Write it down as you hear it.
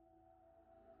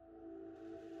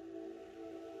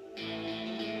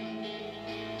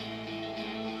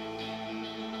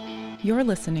You're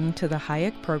listening to the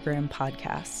Hayek Program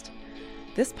podcast.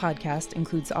 This podcast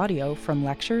includes audio from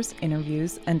lectures,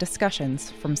 interviews, and discussions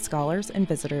from scholars and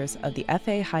visitors of the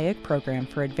F.A. Hayek Program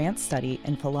for Advanced Study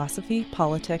in Philosophy,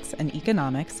 Politics, and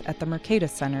Economics at the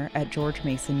Mercatus Center at George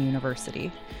Mason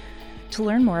University. To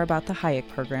learn more about the Hayek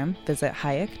Program, visit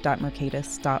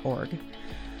hayek.mercatus.org.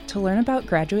 To learn about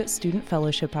graduate student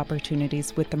fellowship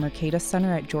opportunities with the Mercatus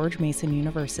Center at George Mason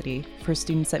University for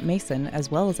students at Mason as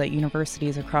well as at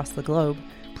universities across the globe,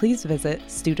 please visit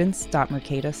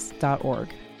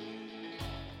students.mercatus.org.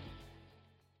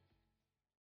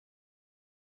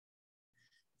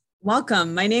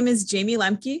 Welcome. My name is Jamie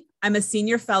Lemke. I'm a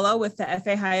senior fellow with the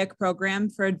F.A. Hayek Program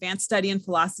for Advanced Study in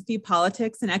Philosophy,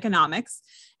 Politics, and Economics.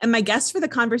 And my guest for the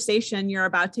conversation you're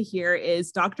about to hear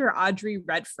is Dr. Audrey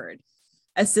Redford,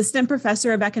 Assistant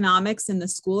Professor of Economics in the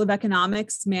School of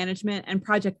Economics, Management, and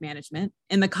Project Management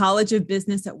in the College of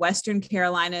Business at Western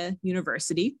Carolina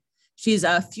University. She's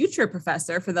a future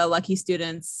professor for the lucky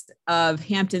students of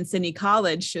Hampton-Sydney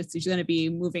College, so she's going to be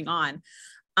moving on.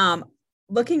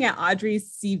 Looking at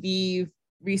Audrey's CV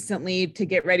recently to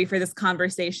get ready for this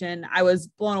conversation, I was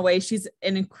blown away. She's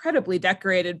an incredibly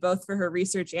decorated both for her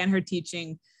research and her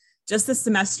teaching. Just this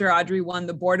semester, Audrey won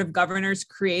the Board of Governors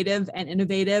Creative and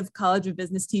Innovative College of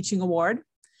Business Teaching Award,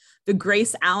 the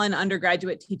Grace Allen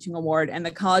Undergraduate Teaching Award, and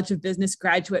the College of Business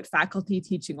Graduate Faculty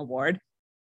Teaching Award.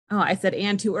 Oh, I said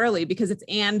and too early because it's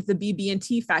and the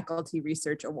BB&T Faculty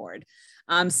Research Award.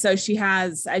 So she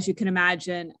has, as you can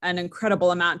imagine, an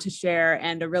incredible amount to share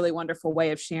and a really wonderful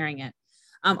way of sharing it.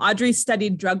 Audrey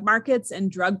studied drug markets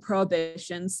and drug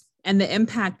prohibitions and the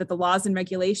impact that the laws and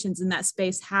regulations in that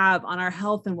space have on our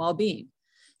health and well-being.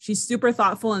 She's super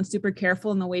thoughtful and super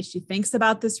careful in the way she thinks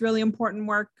about this really important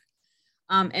work.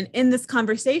 And in this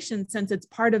conversation, since it's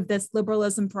part of this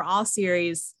Liberalism for All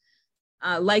series,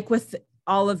 like with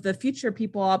all of the future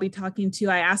people I'll be talking to,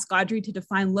 I asked Audrey to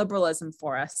define liberalism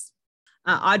for us.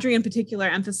 Audrey in particular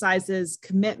emphasizes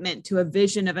commitment to a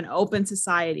vision of an open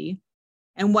society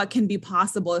and what can be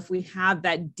possible if we have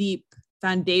that deep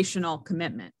foundational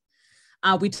commitment.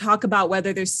 We talk about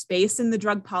whether there's space in the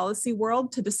drug policy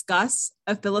world to discuss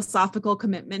a philosophical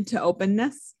commitment to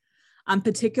openness,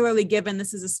 particularly given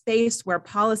this is a space where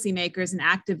policymakers and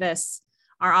activists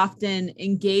are often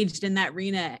engaged in that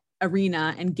arena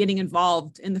and getting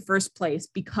involved in the first place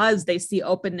because they see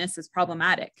openness as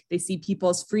problematic. They see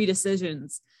people's free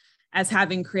decisions as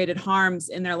having created harms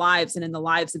in their lives and in the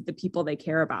lives of the people they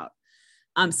care about.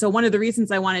 So one of the reasons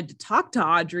I wanted to talk to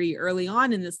Audrey early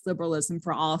on in this Liberalism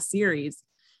for All series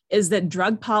is that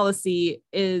drug policy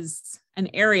is an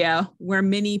area where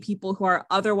many people who are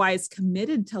otherwise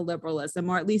committed to liberalism,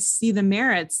 or at least see the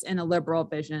merits in a liberal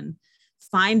vision,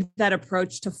 find that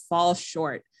approach to fall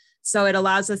short. So it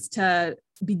allows us to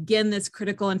begin this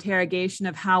critical interrogation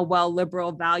of how well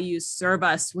liberal values serve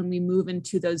us when we move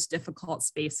into those difficult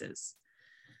spaces.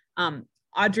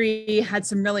 Audrey had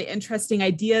some really interesting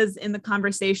ideas in the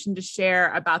conversation to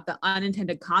share about the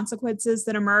unintended consequences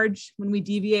that emerge when we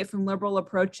deviate from liberal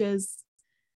approaches,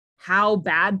 how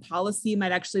bad policy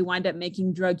might actually wind up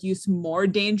making drug use more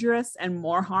dangerous and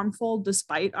more harmful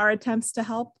despite our attempts to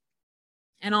help,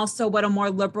 and also what a more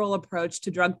liberal approach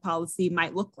to drug policy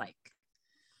might look like.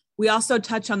 We also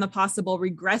touch on the possible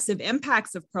regressive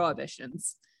impacts of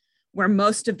prohibitions, where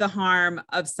most of the harm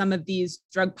of some of these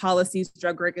drug policies,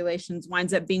 drug regulations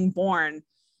winds up being borne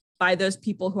by those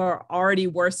people who are already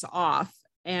worse off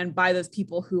and by those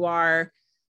people who are,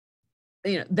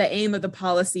 the aim of the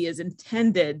policy is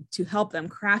intended to help them,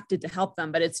 crafted to help them,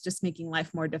 but it's just making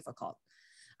life more difficult.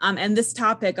 And this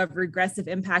topic of regressive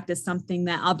impact is something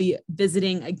that I'll be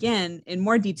visiting again in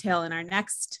more detail in our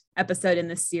next episode in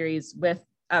this series with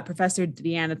Professor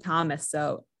Deanna Thomas.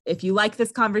 So if you like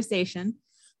this conversation,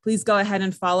 please go ahead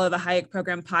and follow the Hayek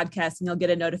Program podcast and you'll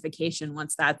get a notification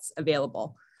once that's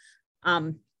available.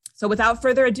 So without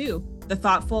further ado, the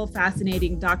thoughtful,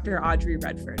 fascinating Dr. Audrey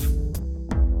Redford.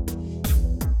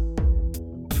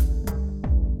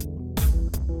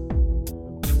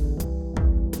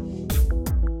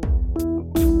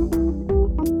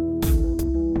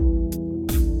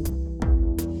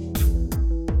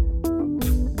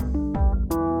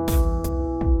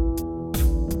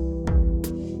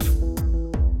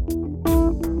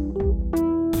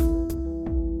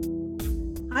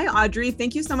 Audrey,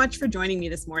 thank you so much for joining me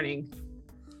this morning.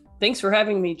 Thanks for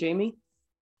having me, Jamie.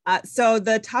 So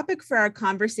the topic for our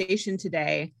conversation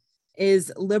today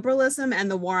is liberalism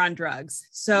and the war on drugs.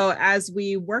 So as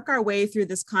we work our way through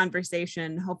this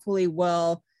conversation, hopefully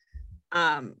we'll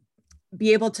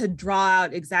be able to draw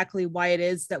out exactly why it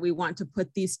is that we want to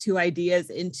put these two ideas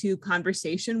into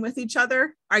conversation with each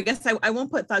other. Or I guess I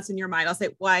won't put thoughts in your mind. I'll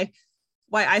say why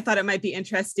why I thought it might be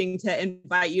interesting to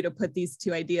invite you to put these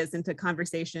two ideas into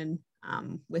conversation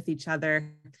with each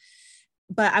other.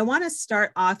 But I want to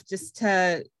start off just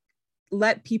to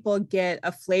let people get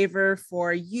a flavor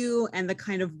for you and the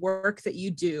kind of work that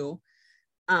you do.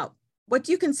 What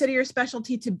do you consider your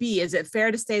specialty to be? Is it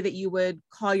fair to say that you would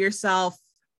call yourself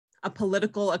a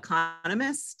political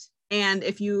economist? And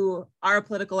if you are a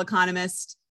political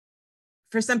economist,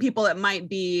 for some people, it might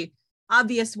be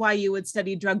obvious why you would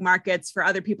study drug markets. For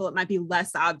other people, it might be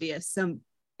less obvious. So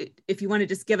if you want to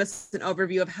just give us an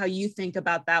overview of how you think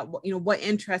about that, what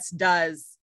interest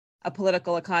does a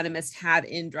political economist have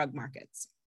in drug markets?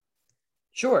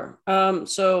 Sure.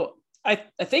 So I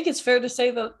think it's fair to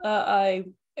say that I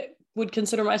would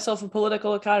consider myself a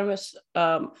political economist.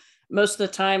 Most of the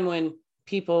time when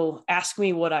people ask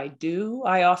me what I do,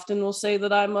 I often will say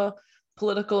that I'm a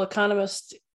political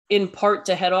economist, in part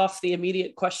to head off the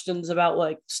immediate questions about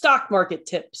like stock market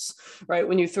tips, right?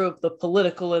 When you throw the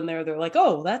political in there, they're like,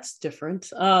 oh, that's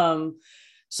different.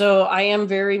 So I am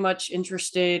very much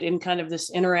interested in kind of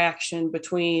this interaction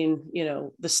between,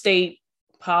 the state,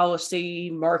 policy,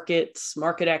 markets,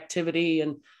 market activity,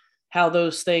 and how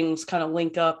those things kind of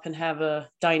link up and have a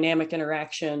dynamic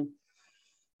interaction.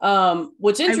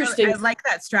 What's interesting. I like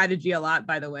that strategy a lot,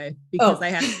 by the way, because I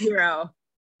have zero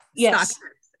stock,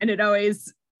 and it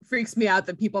always freaks me out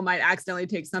that people might accidentally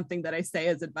take something that I say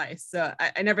as advice. So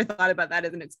I never thought about that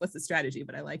as an explicit strategy,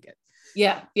 but I like it.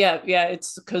 Yeah.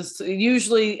 It's because it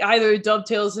usually either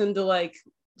dovetails into like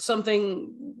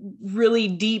something really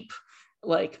deep,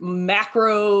 like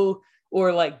macro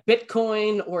or like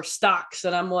Bitcoin or stocks.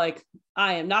 And I'm like,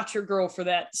 I am not your girl for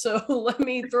that. So let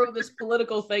me throw this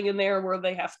political thing in there where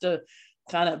they have to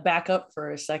kind of back up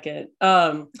for a second.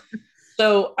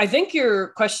 So I think your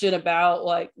question about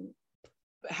like,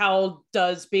 how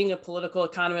does being a political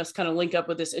economist kind of link up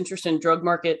with this interest in drug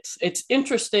markets? It's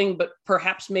interesting, but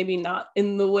perhaps maybe not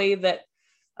in the way that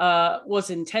was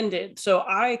intended. So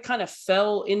I kind of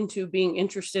fell into being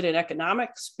interested in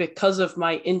economics because of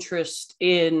my interest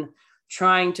in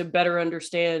trying to better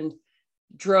understand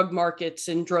drug markets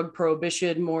and drug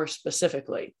prohibition more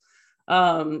specifically.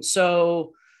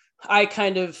 So I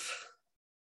kind of,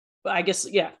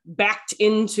 backed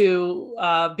into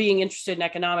being interested in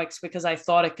economics because I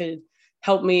thought it could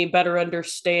help me better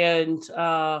understand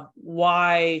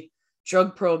why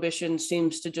drug prohibition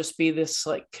seems to just be this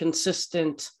like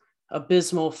consistent,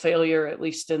 abysmal failure, at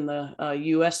least in the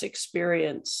US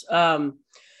experience.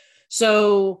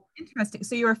 So interesting.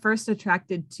 So you were first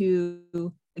attracted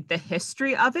to like the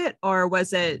history of it, or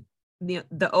was it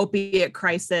the opiate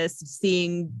crisis,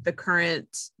 seeing the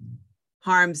current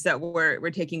harms that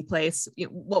were taking place?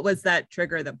 What was that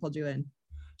trigger that pulled you in?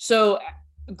 So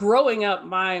growing up,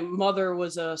 my mother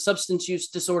was a substance use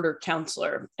disorder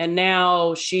counselor, and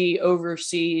now she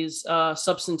oversees a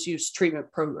substance use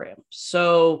treatment program.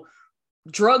 So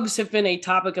drugs have been a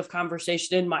topic of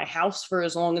conversation in my house for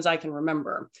as long as I can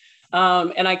remember.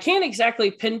 And I can't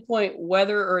exactly pinpoint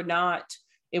whether or not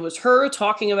it was her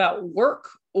talking about work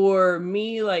or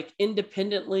me like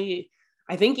independently,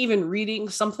 I think even reading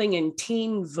something in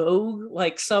Teen Vogue,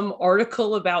 like some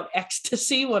article about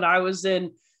ecstasy when I was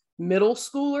in middle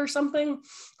school or something,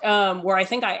 where I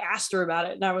think I asked her about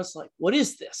it. And I was like, what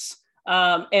is this?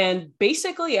 And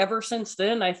basically ever since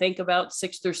then, I think about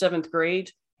 6th or 7th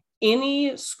grade,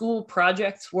 any school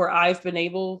projects where I've been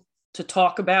able to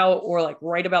talk about or like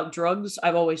write about drugs,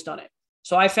 I've always done it.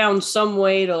 So I found some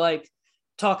way to like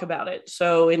talk about it.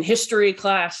 So in history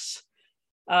class,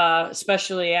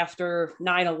 especially after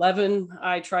 9/11,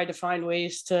 I tried to find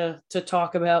ways to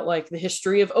talk about like the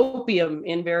history of opium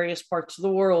in various parts of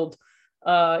the world.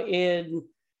 In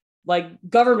like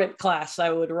government class,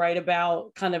 I would write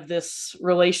about kind of this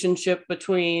relationship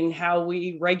between how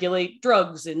we regulate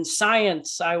drugs. In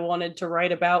science, I wanted to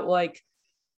write about like,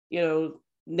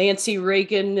 Nancy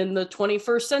Reagan in the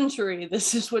 21st century.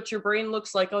 This is what your brain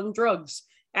looks like on drugs.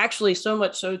 Actually, so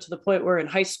much so to the point where in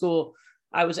high school,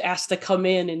 I was asked to come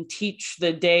in and teach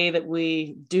the day that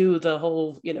we do the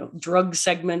whole, drug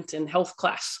segment in health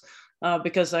class,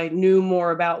 because I knew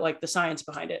more about like the science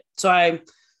behind it. So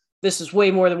this is way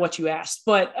more than what you asked,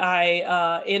 but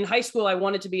in high school, I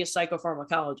wanted to be a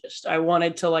psychopharmacologist. I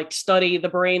wanted to like study the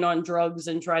brain on drugs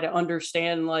and try to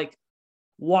understand like,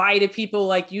 why do people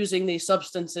like using these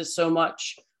substances so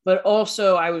much? But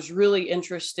also I was really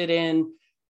interested in,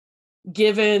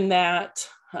 given that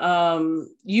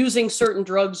using certain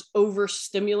drugs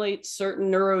overstimulates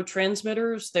certain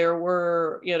neurotransmitters, there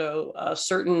were,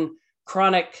 certain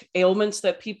chronic ailments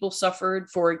that people suffered,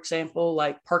 for example,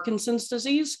 like Parkinson's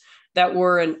disease, that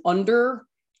were an under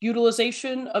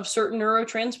utilization of certain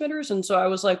neurotransmitters. And so I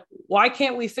was like, why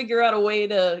can't we figure out a way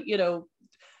to,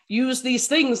 use these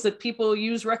things that people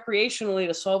use recreationally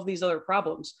to solve these other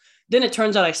problems? Then it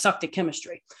turns out I sucked at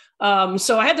chemistry.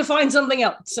 So I had to find something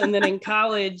else. And then in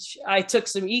college, I took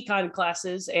some econ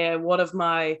classes, and one of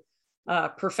my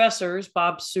professors,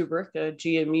 Bob Subrick, a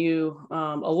GMU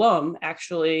alum,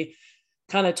 actually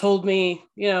kind of told me,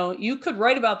 you could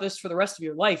write about this for the rest of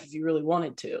your life if you really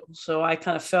wanted to. So I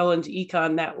kind of fell into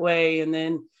econ that way, and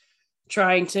then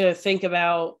trying to think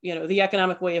about, the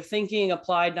economic way of thinking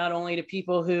applied not only to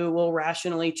people who will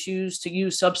rationally choose to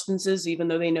use substances, even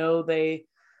though they know they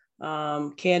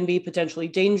can be potentially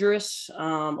dangerous,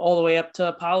 all the way up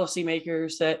to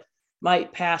policymakers that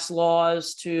might pass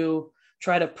laws to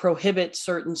try to prohibit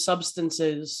certain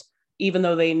substances, even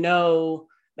though they know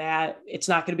that it's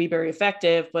not going to be very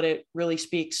effective, but it really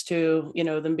speaks to,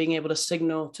 them being able to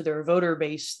signal to their voter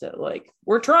base that, like,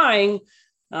 we're trying,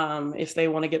 if they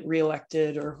want to get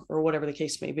reelected or whatever the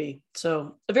case may be.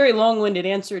 So a very long-winded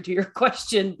answer to your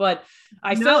question, but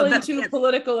I fell into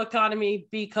political economy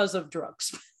because of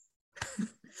drugs.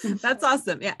 That's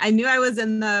awesome. Yeah, I knew I was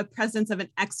in the presence of an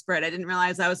expert. I didn't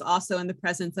realize I was also in the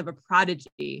presence of a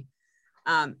prodigy.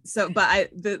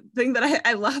 The thing that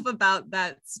I love about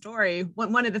that story,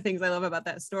 one of the things I love about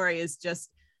that story is just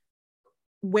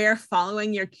where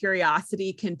following your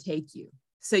curiosity can take you.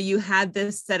 So you had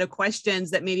this set of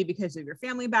questions that maybe because of your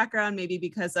family background, maybe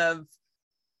because of,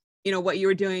 what you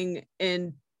were doing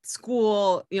in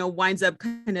school, winds up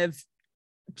kind of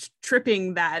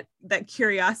tripping that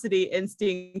curiosity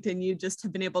instinct, and you just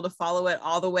have been able to follow it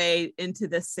all the way into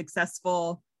this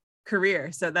successful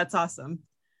career. So that's awesome.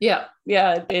 Yeah.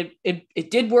 It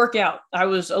did work out. I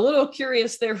was a little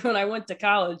curious there when I went to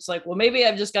college, like, well, maybe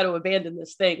I've just got to abandon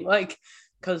this thing. Like,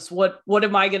 because what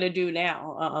am I going to do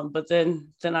now? But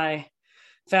then I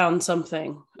found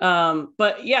something.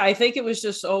 But yeah, I think it was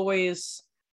just always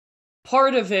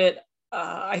part of it.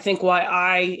 I think why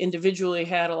I individually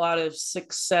had a lot of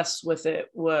success with it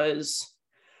was,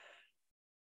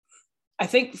 I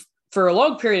think for a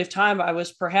long period of time, I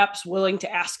was perhaps willing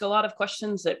to ask a lot of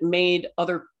questions that made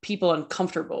other people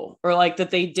uncomfortable, or like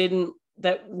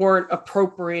that weren't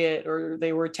appropriate, or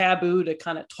they were taboo to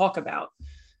kind of talk about.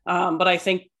 But I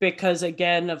think because,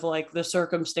 again, of like the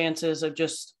circumstances of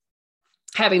just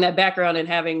having that background and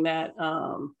having that,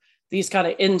 these kind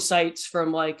of insights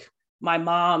from like my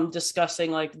mom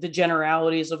discussing like the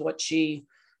generalities of what she,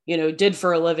 did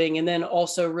for a living. And then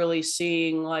also really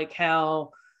seeing like how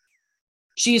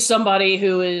she's somebody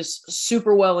who is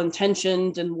super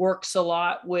well-intentioned and works a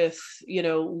lot with,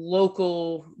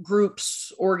 local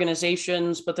groups,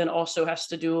 organizations, but then also has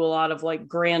to do a lot of like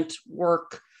grant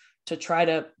work to try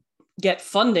to get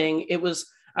funding.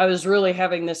 I was really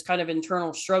having this kind of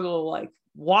internal struggle, like,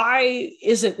 why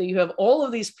is it that you have all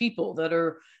of these people that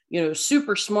are,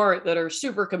 super smart, that are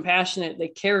super compassionate, they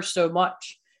care so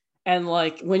much. And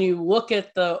like, when you look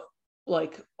at the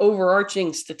like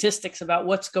overarching statistics about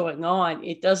what's going on,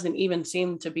 it doesn't even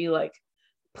seem to be like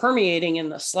permeating in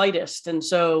the slightest. And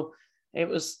so I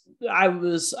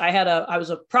had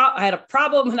a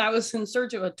problem, and I was in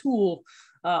search of a tool.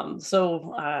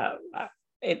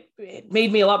 It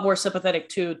made me a lot more sympathetic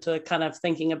too, to kind of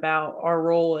thinking about our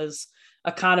role as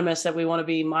economists, that we want to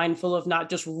be mindful of not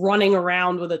just running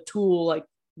around with a tool, like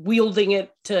wielding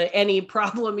it to any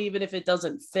problem, even if it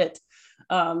doesn't fit.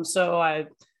 So I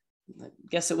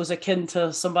guess it was akin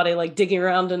to somebody like digging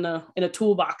around in a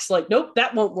toolbox, like, nope,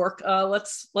 that won't work.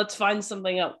 Let's find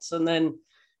something else. And then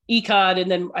econ, and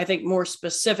then I think more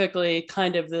specifically,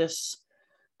 kind of this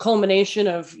culmination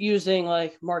of using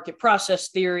like market process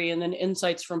theory and then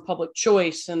insights from public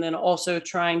choice, and then also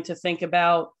trying to think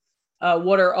about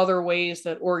what are other ways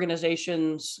that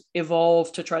organizations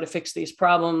evolve to try to fix these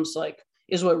problems, like,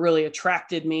 is what really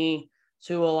attracted me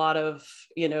to a lot of,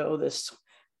 this,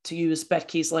 to use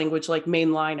Betke's language, like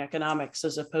mainline economics,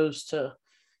 as opposed to,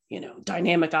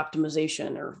 dynamic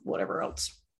optimization or whatever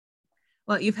else.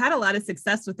 Well, you've had a lot of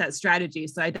success with that strategy,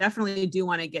 so I definitely do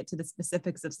want to get to the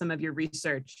specifics of some of your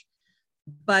research.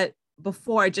 But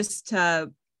before, just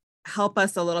to help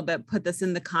us a little bit put this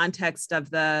in the context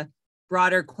of the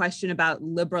broader question about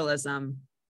liberalism,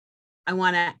 I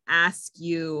want to ask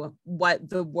you what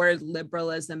the word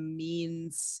liberalism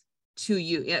means to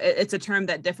you. It's a term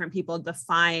that different people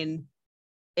define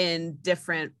in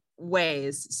different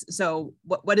ways. So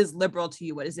what is liberal to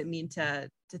you? What does it mean to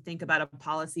think about a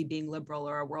policy being liberal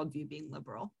or a worldview being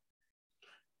liberal?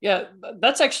 Yeah,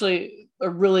 that's actually a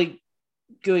really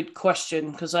good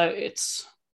question, because it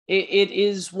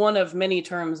is one of many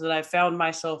terms that I found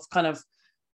myself kind of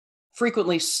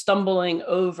frequently stumbling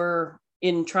over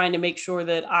in trying to make sure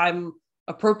that I'm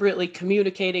appropriately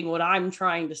communicating what I'm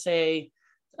trying to say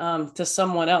to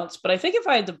someone else. But I think if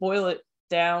I had to boil it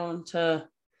down to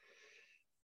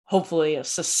hopefully a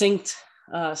succinct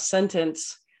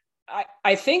sentence,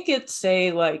 I think it's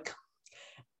in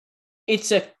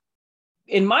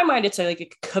my mind, it's like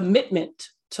a commitment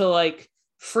to like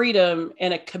freedom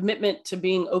and a commitment to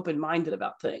being open-minded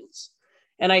about things.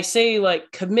 And I say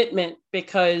like commitment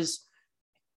because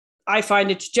I find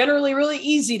it's generally really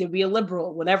easy to be a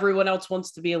liberal when everyone else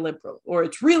wants to be a liberal, or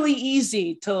it's really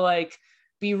easy to like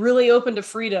be really open to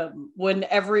freedom when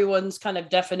everyone's kind of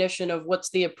definition of what's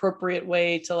the appropriate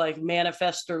way to like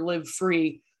manifest or live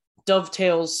free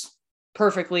dovetails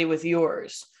perfectly with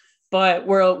yours. But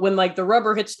when like the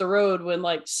rubber hits the road, when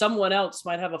like someone else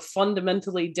might have a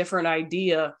fundamentally different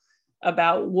idea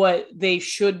about what they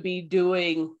should be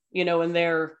doing, you know, in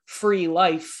their free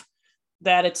life,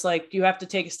 that it's like you have to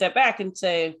take a step back and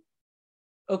say,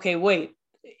 okay, wait,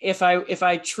 if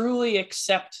I truly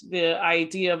accept the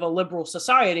idea of a liberal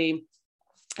society,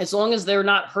 as long as they're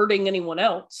not hurting anyone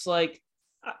else, like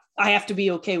I have to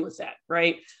be okay with that,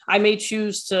 right? I may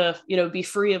choose to, you know, be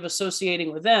free of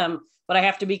associating with them, but I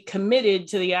have to be committed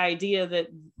to the idea that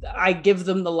I give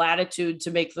them the latitude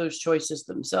to make those choices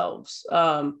themselves.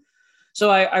 So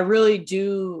I really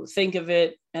do think of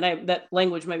it, and that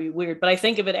language might be weird, but I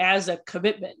think of it as a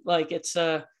commitment. Like it's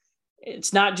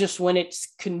not just when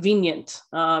it's convenient.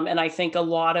 And I think a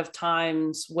lot of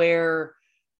times where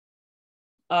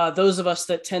those of us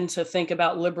that tend to think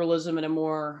about liberalism in a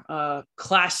more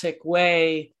classic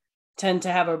way tend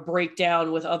to have a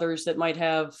breakdown with others that might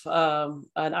have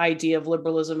an idea of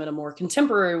liberalism in a more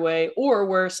contemporary way, or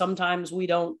where sometimes we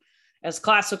don't, as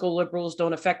classical liberals,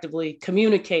 don't effectively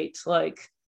communicate, like,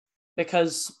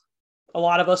 because a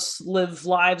lot of us live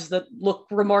lives that look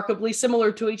remarkably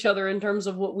similar to each other in terms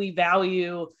of what we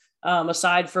value,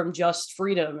 aside from just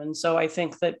freedom. And so I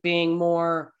think that being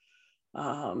more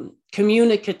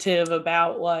communicative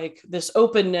about like this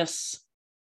openness,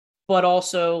 but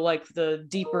also like the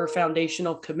deeper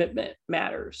foundational commitment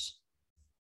matters.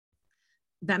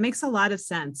 That makes a lot of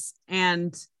sense.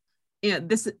 And you know,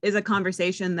 this is a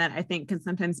conversation that I think can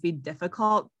sometimes be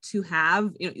difficult to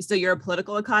have. You know, so you're a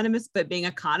political economist, but being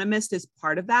economist is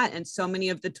part of that. And so many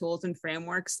of the tools and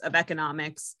frameworks of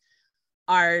economics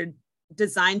are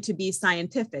designed to be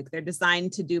scientific. They're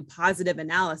designed to do positive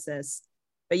analysis,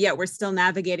 but yet we're still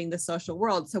navigating the social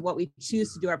world. So what we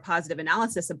choose to do our positive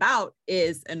analysis about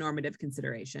is a normative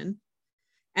consideration.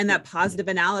 And that positive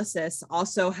analysis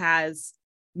also has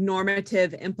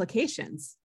normative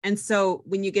implications. And so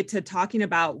when you get to talking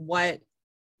about what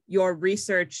your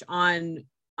research on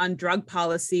drug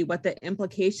policy, what the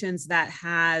implications that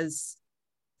has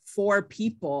for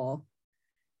people,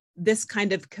 this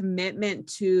kind of commitment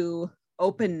to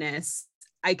openness,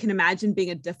 I can imagine being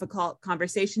a difficult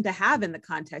conversation to have in the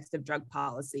context of drug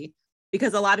policy,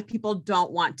 because a lot of people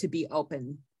don't want to be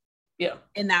open. Yeah.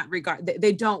 In that regard,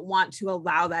 they don't want to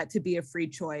allow that to be a free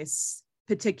choice.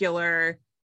 Particular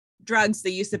drugs,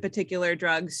 the use of particular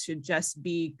drugs should just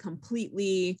be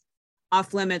completely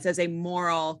off limits as a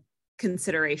moral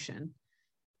consideration.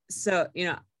 So, you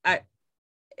know,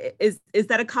 is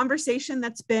that a conversation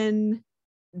that's been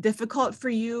difficult for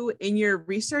you in your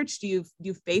research? Do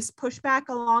you face pushback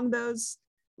along those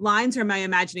lines, or am I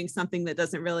imagining something that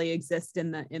doesn't really exist in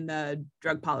the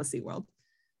drug policy world?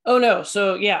 Oh no.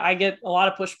 So yeah, I get a lot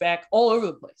of pushback all over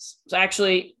the place. So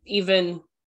actually, even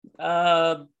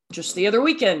just the other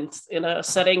weekend in a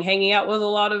setting, hanging out with a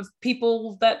lot of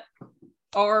people that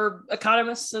are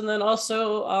economists and then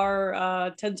also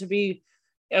are tend to be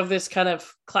of this kind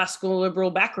of classical liberal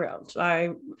background. I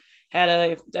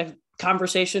had a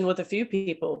conversation with a few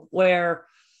people where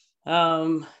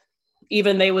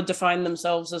even they would define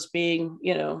themselves as being,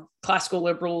 you know, classical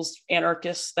liberals,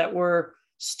 anarchists, that were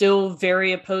still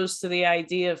very opposed to the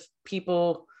idea of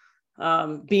people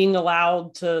being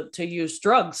allowed to use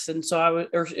drugs. And so I would,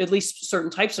 or at least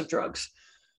certain types of drugs.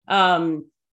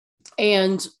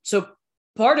 And so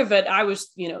part of it, I was,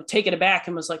 you know, taken aback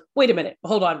and was like, wait a minute,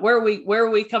 hold on. Where are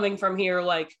we coming from here?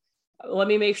 Like, let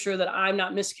me make sure that I'm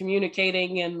not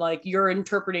miscommunicating and like you're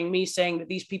interpreting me saying that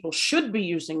these people should be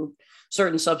using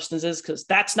certain substances, because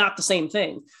that's not the same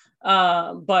thing.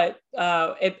 But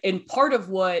part of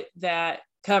what that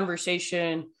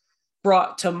conversation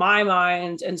brought to my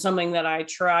mind, and something that I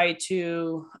try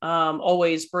to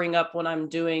always bring up when I'm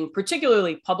doing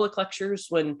particularly public lectures,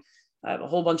 when I have a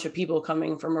whole bunch of people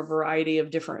coming from a variety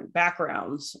of different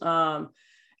backgrounds,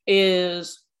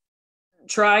 is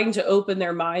trying to open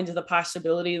their mind to the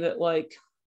possibility that like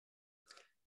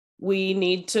we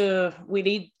need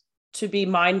to be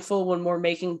mindful when we're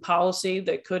making policy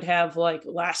that could have like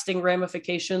lasting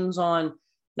ramifications on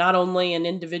not only an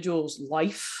individual's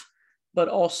life, but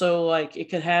also like it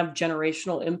could have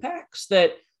generational impacts,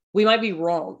 that we might be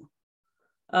wrong.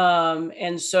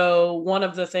 And so one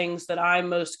of the things that I'm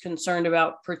most concerned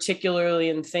about, particularly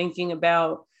in thinking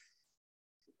about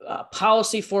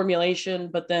policy formulation,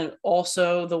 but then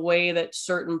also the way that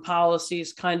certain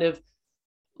policies kind of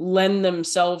lend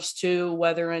themselves to,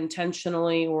 whether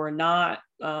intentionally or not,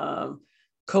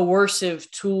 coercive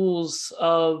tools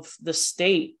of the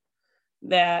state,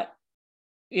 that,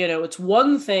 it's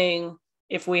one thing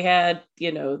if we had,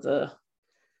 the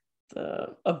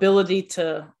ability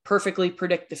to perfectly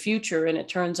predict the future, and it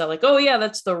turns out like, oh yeah,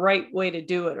 that's the right way to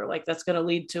do it, or like that's going to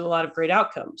lead to a lot of great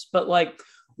outcomes. But like,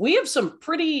 we have some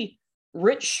pretty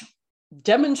rich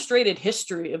demonstrated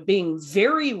history of being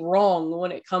very wrong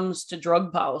when it comes to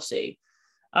drug policy,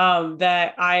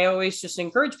 that I always just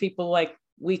encourage people, like,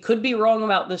 we could be wrong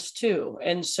about this too.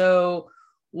 And so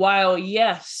while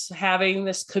yes, having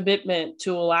this commitment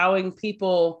to allowing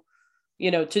people,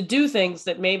 to do things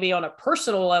that maybe on a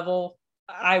personal level,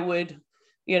 I would,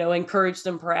 encourage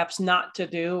them perhaps not to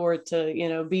do, or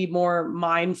to, be more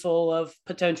mindful of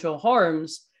potential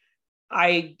harms,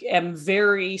 I am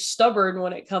very stubborn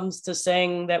when it comes to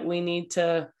saying that we need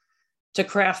to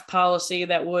craft policy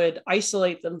that would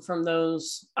isolate them from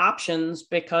those options,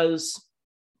 because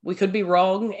we could be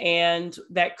wrong, and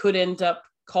that could end up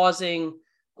causing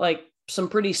like some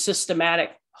pretty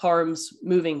systematic harms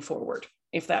moving forward,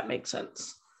 if that makes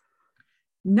sense.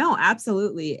 No,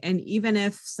 absolutely. And even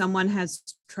if someone has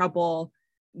trouble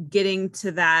getting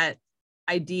to that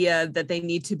idea that they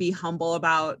need to be humble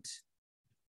about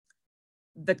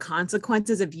the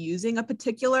consequences of using a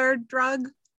particular drug,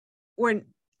 or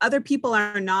other people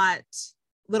are not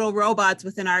little robots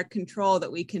within our control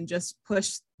that we can just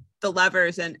push the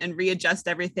levers and readjust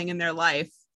everything in their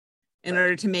life in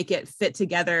order to make it fit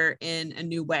together in a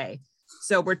new way.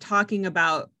 So we're talking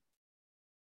about,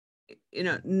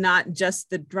 not just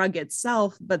the drug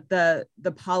itself, but the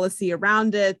policy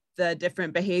around it, the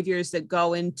different behaviors that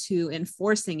go into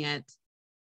enforcing it.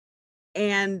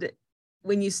 And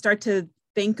when you start to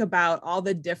think about all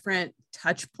the different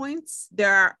touch points,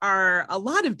 there are a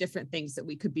lot of different things that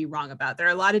we could be wrong about. There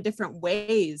are a lot of different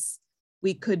ways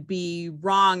we could be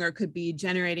wrong or could be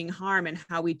generating harm, and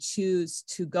how we choose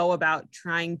to go about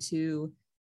trying to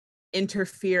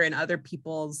interfere in other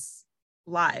people's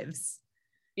lives.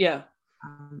 Yeah.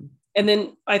 And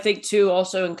then I think too,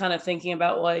 also in kind of thinking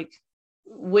about like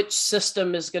which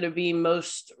system is going to be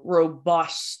most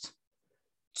robust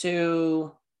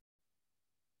to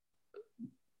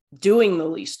doing the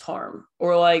least harm,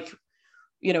 or like,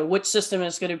 which system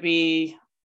is going to be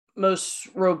most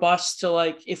robust to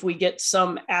like, if we get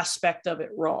some aspect of it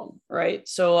wrong, right?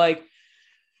 So like,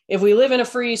 if we live in a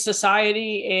free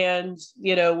society and,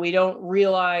 we don't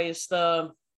realize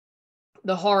the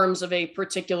harms of a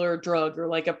particular drug, or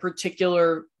like a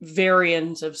particular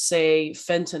variant of, say,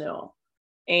 fentanyl,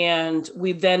 and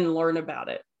we then learn about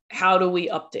it, how do we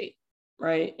update?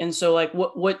 Right. And so like,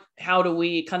 how do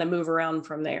we kind of move around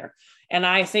from there? And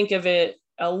I think of it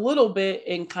a little bit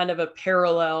in kind of a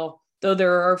parallel, though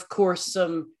there are, of course,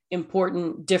 some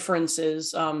important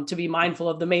differences to be mindful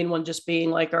of. The main one just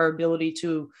being like our ability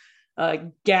to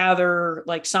gather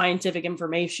like scientific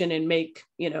information and make,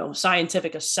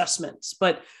 scientific assessments.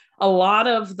 But a lot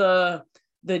of the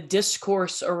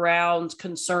discourse around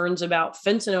concerns about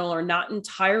fentanyl are not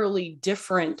entirely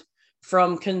different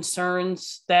from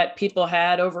concerns that people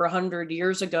had over 100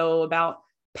 years ago about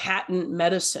patent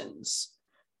medicines.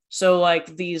 So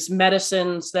like these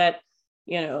medicines that,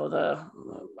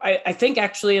 I think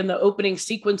actually in the opening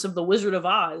sequence of The Wizard of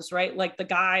Oz, right? Like the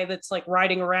guy that's like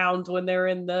riding around when they're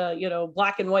in the,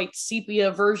 black and white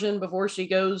sepia version before she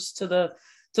goes to the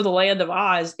land of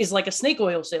Oz is like a snake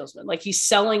oil salesman. Like he's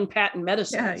selling patent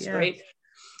medicines, right?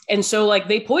 And so like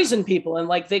they poison people and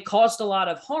like they caused a lot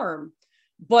of harm.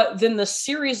 But then the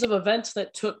series of events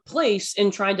that took place in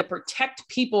trying to protect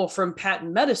people from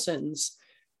patent medicines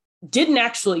didn't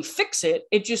actually fix it.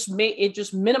 It just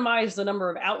minimized the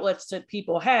number of outlets that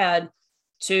people had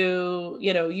to,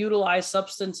 utilize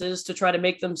substances to try to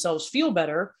make themselves feel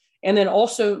better. And then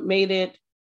also made it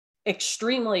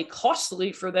extremely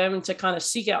costly for them to kind of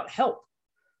seek out help.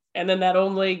 And then that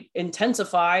only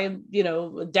intensified,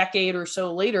 a decade or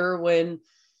so later when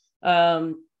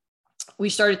we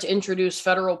started to introduce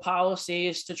federal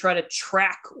policies to try to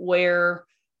track where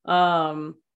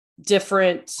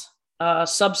different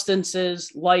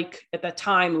substances, like at the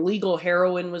time, legal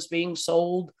heroin was being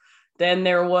sold. Then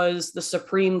there was the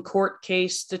Supreme Court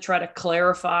case to try to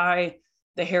clarify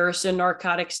the Harrison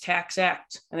Narcotics Tax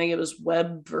Act. I think it was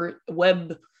Webb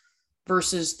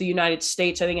versus the United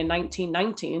States, I think in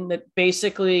 1919, that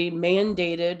basically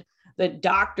mandated that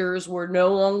doctors were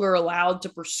no longer allowed to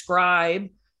prescribe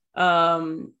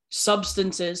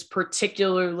substances,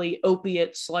 particularly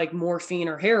opiates like morphine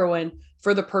or heroin,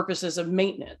 for the purposes of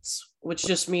maintenance, which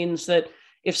just means that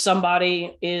if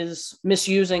somebody is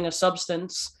misusing a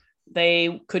substance,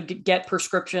 they could get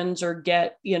prescriptions or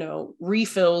get,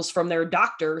 refills from their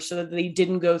doctor so that they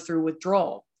didn't go through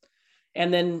withdrawal.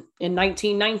 And then in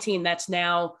 1919, that's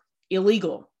now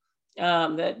illegal,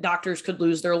 that doctors could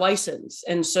lose their license.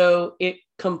 And so it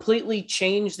completely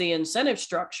changed the incentive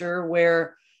structure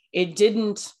where it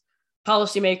didn't,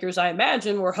 policymakers, I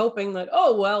imagine, were hoping that,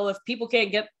 oh, well, if people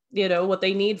can't get, what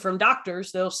they need from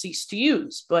doctors, they'll cease to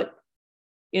use. But,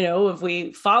 if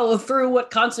we follow through what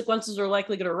consequences are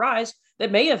likely going to arise,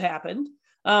 that may have happened.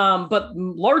 But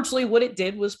largely what it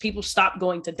did was people stopped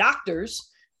going to doctors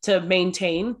to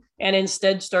maintain and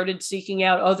instead started seeking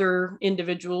out other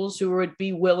individuals who would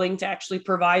be willing to actually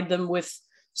provide them with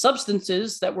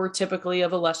substances that were typically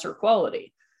of a lesser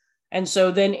quality. And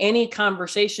so then any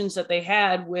conversations that they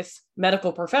had with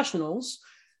medical professionals,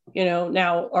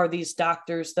 now are these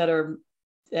doctors that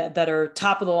are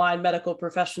top of the line medical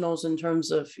professionals in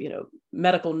terms of,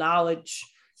 medical knowledge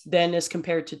then as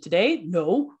compared to today?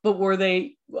 No, but were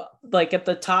they like at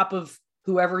the top of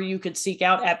whoever you could seek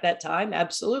out at that time?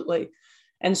 Absolutely.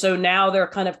 And so now they're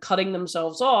kind of cutting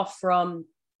themselves off from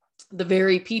the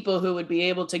very people who would be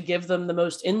able to give them the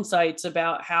most insights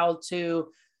about how to,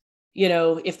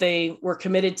 if they were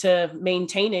committed to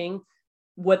maintaining,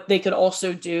 what they could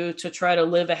also do to try to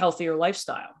live a healthier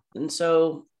lifestyle. And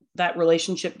so that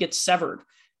relationship gets severed.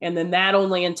 And then that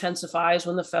only intensifies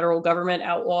when the federal government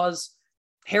outlaws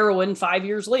heroin 5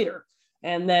 years later.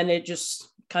 And then it just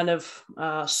kind of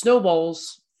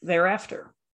snowballs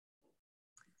thereafter.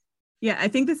 Yeah, I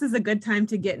think this is a good time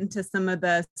to get into some of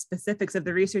the specifics of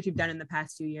the research you've done in the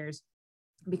past few years,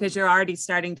 because you're already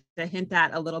starting to hint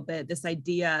at a little bit this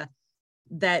idea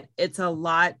that it's a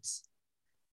lot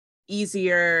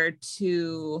easier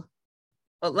to,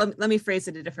 well, let me phrase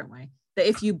it a different way, that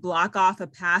if you block off a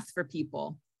path for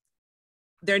people,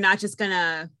 they're not just going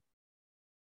to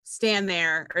stand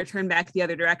there or turn back the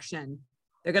other direction.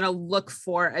 They're going to look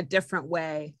for a different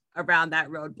way around that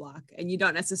roadblock. And you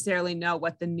don't necessarily know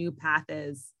what the new path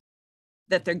is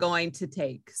that they're going to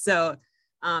take. So,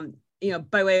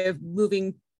 by way of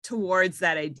moving towards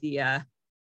that idea,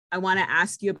 I want to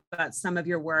ask you about some of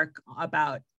your work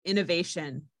about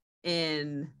innovation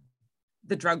in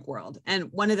the drug world.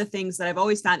 And one of the things that I've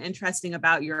always found interesting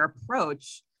about your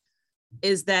approach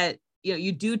is that,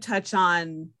 you do touch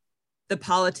on the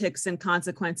politics and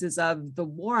consequences of the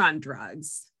war on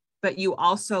drugs, but you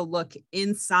also look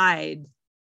inside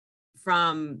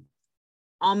from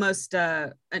almost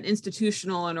an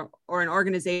institutional or an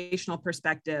organizational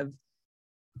perspective.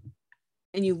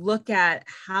 And you look at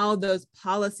how those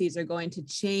policies are going to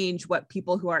change what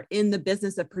people who are in the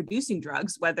business of producing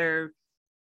drugs, whether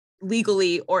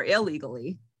legally or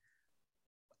illegally,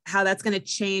 how that's going to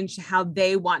change how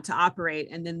they want to operate,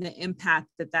 and then the impact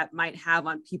that might have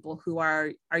on people who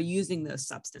are using those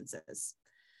substances.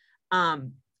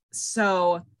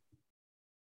 So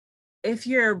if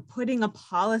you're putting a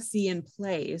policy in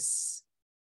place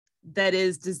that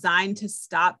is designed to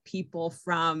stop people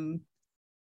from,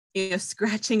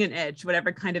 scratching an itch,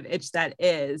 whatever kind of itch that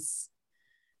is,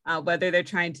 whether they're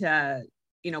trying to,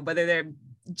 whether they're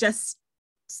just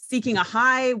seeking a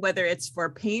high, whether it's for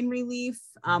pain relief,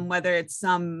 whether it's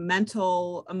some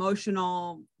mental,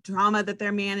 emotional trauma that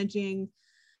they're managing,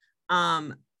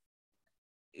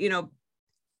 you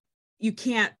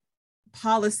can't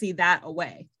policy that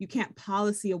away. You can't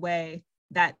policy away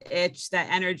that itch, that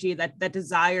energy, that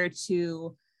desire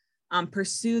to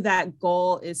pursue that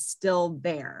goal is still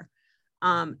there.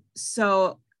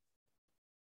 So,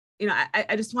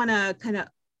 I just want to kind of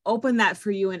open that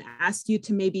for you and ask you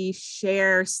to maybe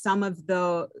share some of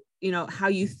the, how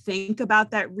you think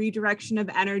about that redirection of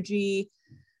energy,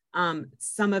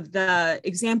 some of the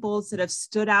examples that have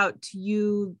stood out to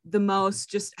you the most.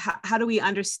 Just how do we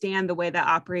understand the way that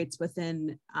operates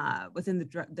within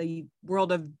the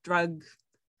world of drug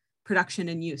production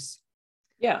and use?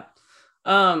 Yeah.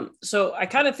 So I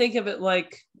kind of think of it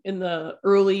like in the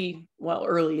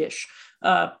early-ish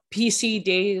PC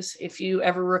days, if you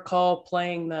ever recall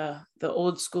playing the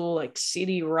old school like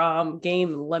CD-ROM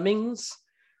game Lemmings.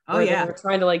 Oh yeah. They were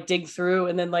trying to like dig through,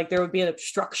 and then like there would be an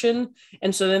obstruction,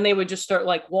 and so then they would just start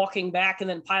like walking back and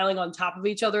then piling on top of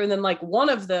each other, and then like one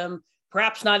of them,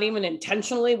 perhaps not even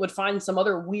intentionally, would find some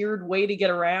other weird way to get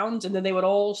around, and then they would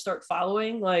all start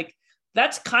following. Like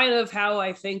that's kind of how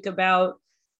I think about,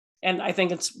 and I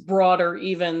think it's broader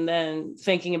even than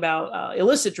thinking about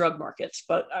illicit drug markets,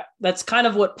 but that's kind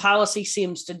of what policy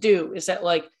seems to do, is that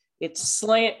like it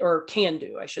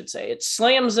I should say, it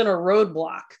slams in a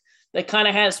roadblock that kind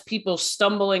of has people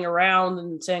stumbling around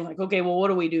and saying like, okay, well, what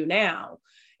do we do now?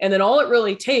 And then all it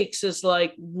really takes is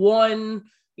like one,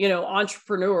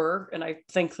 entrepreneur. And I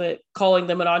think that calling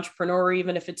them an entrepreneur,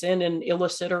 even if it's in an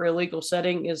illicit or illegal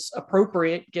setting, is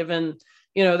appropriate given,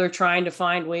 they're trying to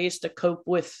find ways to cope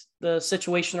with the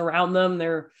situation around them.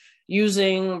 They're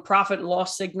using profit and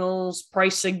loss signals,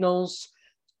 price signals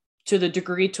to the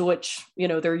degree to which,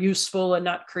 they're useful and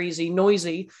not crazy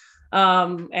noisy.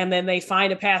 And then they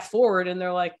find a path forward and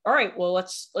they're like, all right, well,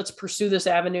 let's pursue this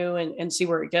avenue and see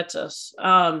where it gets us.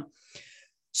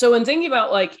 So in thinking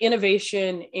about like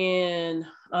innovation in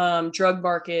drug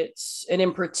markets, and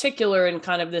in particular in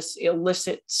kind of this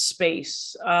illicit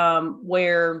space,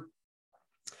 where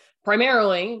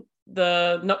primarily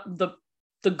the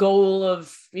goal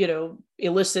of,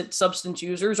 illicit substance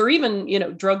users, or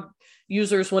even, drug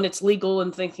users when it's legal,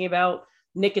 and thinking about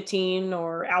nicotine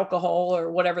or alcohol or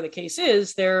whatever the case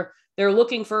is, they're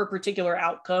looking for a particular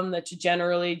outcome that's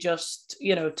generally just,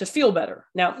 to feel better.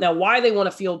 Now, why they want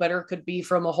to feel better could be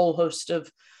from a whole host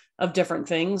of different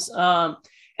things.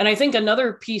 And I think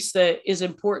another piece that is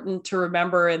important to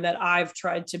remember, and that I've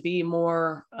tried to be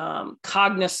more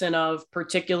cognizant of,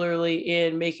 particularly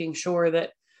in making sure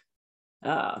that,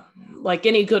 like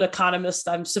any good economist,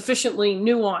 I'm sufficiently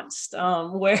nuanced,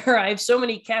 where I have so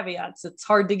many caveats, it's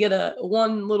hard to get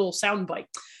one little soundbite.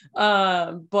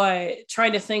 But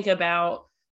trying to think about,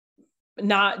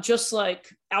 not just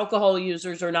like alcohol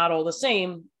users are not all the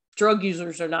same, drug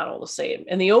users are not all the same.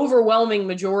 And the overwhelming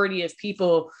majority of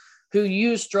people who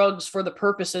use drugs for the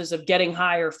purposes of getting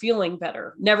high or feeling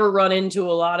better never run into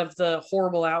a lot of the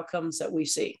horrible outcomes that we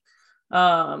see.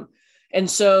 And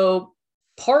so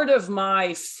part of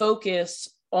my focus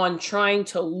on trying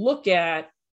to look at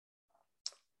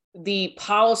the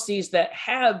policies that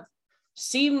have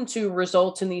seemed to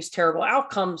result in these terrible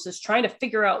outcomes is trying to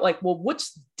figure out like, well,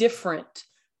 what's different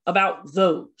about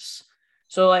those?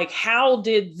 So like, how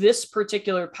did this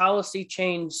particular policy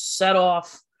change set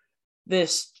off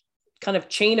this kind of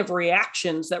chain of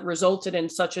reactions that resulted in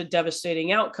such a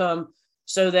devastating outcome,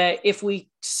 so that if we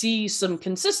see some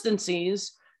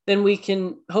consistencies, then we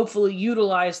can hopefully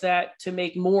utilize that to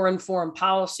make more informed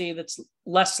policy that's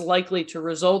less likely to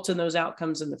result in those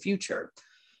outcomes in the future.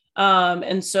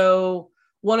 And so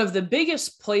one of the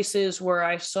biggest places where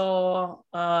I saw,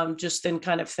 just in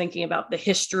kind of thinking about the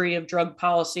history of drug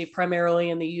policy,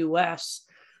 primarily in the US,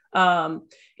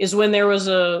 is when there was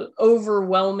a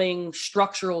overwhelming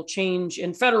structural change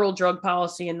in federal drug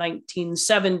policy in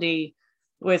 1970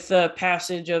 with the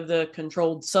passage of the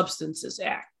Controlled Substances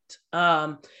Act.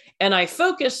 And I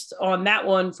focused on that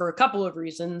one for a couple of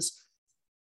reasons.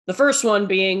 The first one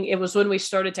being, it was when we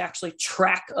started to actually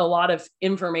track a lot of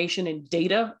information and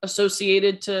data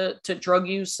associated to drug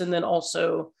use, and then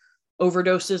also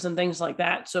overdoses and things like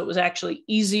that. So it was actually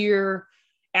easier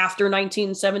after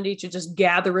 1970 to just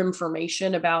gather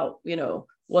information about,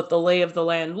 what the lay of the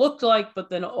land looked like, but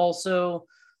then also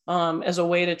as a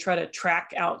way to try to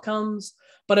track outcomes.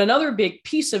 But another big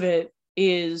piece of it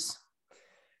is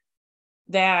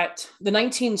that the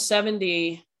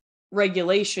 1970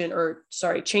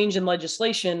 change in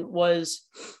legislation was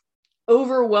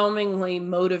overwhelmingly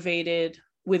motivated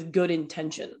with good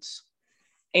intentions.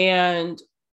 And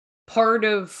part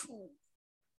of,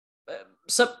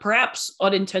 perhaps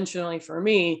unintentionally for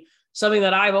me, something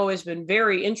that I've always been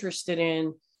very interested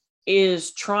in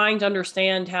is trying to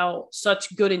understand how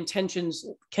such good intentions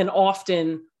can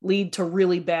often lead to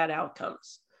really bad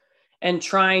outcomes, and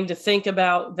trying to think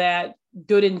about that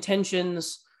good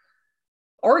intentions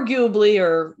arguably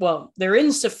they're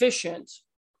insufficient,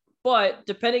 but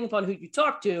depending upon who you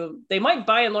talk to, they might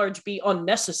by and large be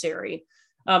unnecessary.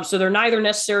 So they're neither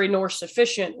necessary nor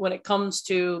sufficient when it comes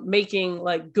to making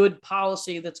like good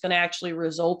policy that's going to actually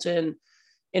result in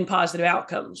positive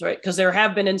outcomes, right? Because there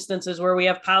have been instances where we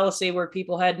have policy where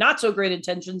people had not so great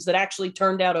intentions that actually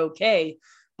turned out okay,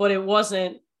 but it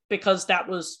wasn't because that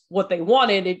was what they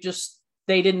wanted. It just,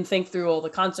 they didn't think through all the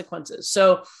consequences.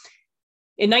 So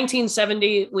in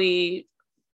 1970, we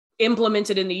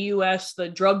implemented in the US the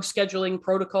drug scheduling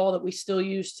protocol that we still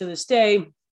use to this day,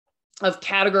 of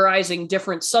categorizing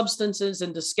different substances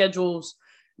into schedules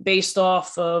based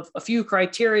off of a few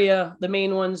criteria, the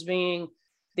main ones being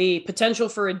the potential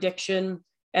for addiction,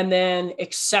 and then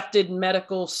accepted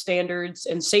medical standards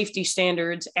and safety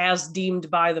standards as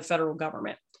deemed by the federal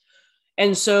government.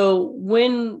 And so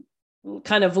when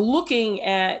kind of looking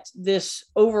at this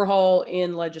overhaul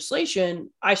in legislation,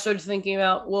 I started thinking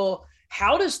about, well,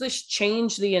 how does this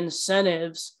change the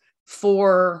incentives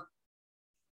for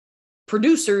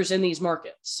producers in these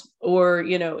markets? Or,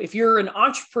 if you're an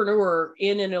entrepreneur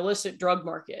in an illicit drug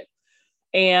market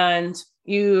and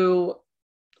you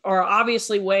are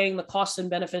obviously weighing the costs and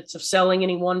benefits of selling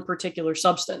any one particular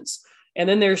substance, and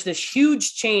then there's this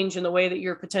huge change in the way that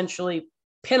you're potentially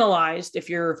penalized if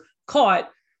you're caught,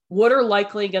 what are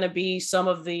likely going to be some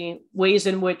of the ways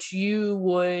in which you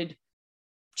would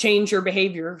change your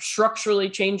behavior, structurally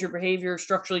change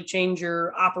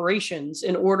your operations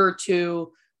in order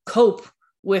to cope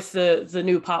with the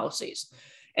new policies?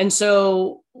 And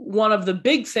so one of the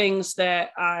big things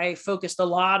that I focused a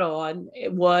lot on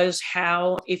was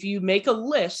how, if you make a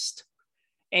list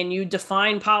and you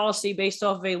define policy based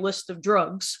off of a list of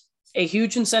drugs, a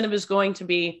huge incentive is going to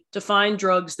be to find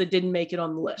drugs that didn't make it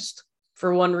on the list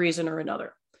for one reason or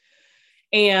another.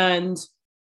 And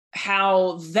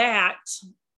how that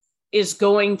is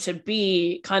going to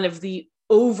be kind of the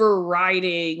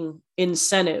overriding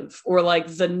incentive, or like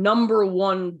the number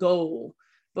one goal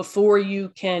before you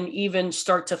can even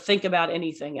start to think about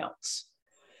anything else.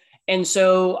 And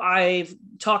so I've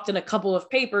talked in a couple of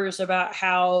papers about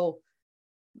how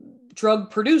drug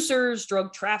producers,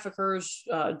 drug traffickers,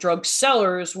 drug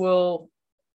sellers will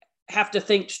have to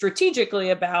think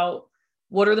strategically about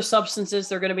what are the substances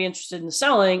they're going to be interested in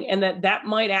selling, and that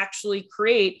might actually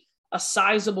create a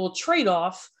sizable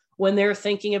trade-off when they're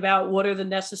thinking about what are the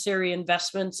necessary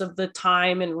investments of the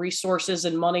time and resources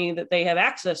and money that they have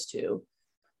access to.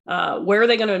 Where are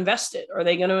they going to invest it? Are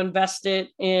they going to invest it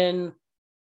in,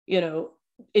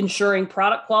 ensuring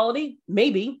product quality?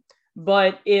 Maybe.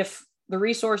 But if the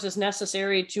resources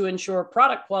necessary to ensure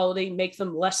product quality make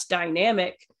them less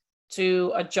dynamic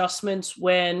to adjustments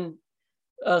when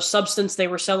a substance they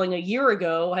were selling a year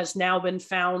ago has now been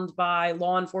found by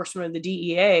law enforcement of the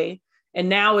DEA, and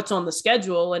now it's on the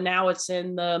schedule, and now it's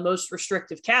in the most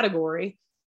restrictive category.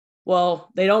 Well,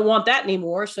 they don't want that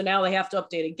anymore, so now they have to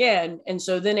update again. And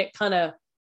so then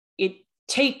it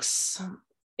takes,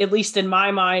 at least in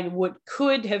my mind, what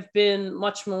could have been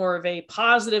much more of a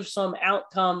positive sum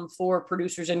outcome for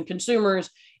producers and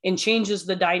consumers, and changes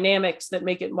the dynamics that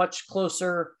make it much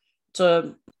closer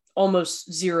to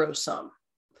almost zero sum.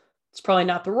 It's probably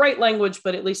not the right language,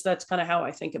 but at least that's kind of how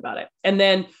I think about it. And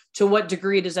then to what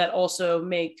degree does that also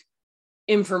make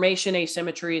information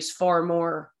asymmetries far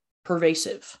more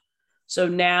pervasive? So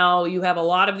now you have a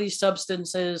lot of these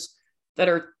substances that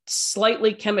are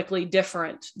slightly chemically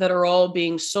different, that are all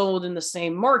being sold in the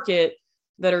same market,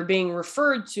 that are being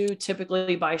referred to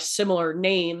typically by similar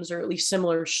names, or at least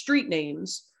similar street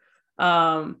names,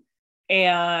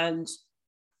 and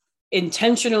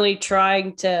intentionally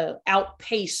trying to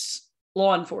outpace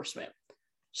law enforcement,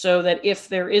 so that if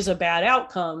there is a bad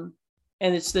outcome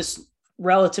and it's this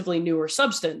relatively newer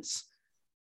substance,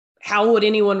 how would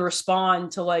anyone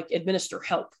respond to administer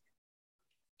help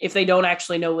if they don't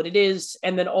actually know what it is?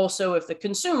 And then also if the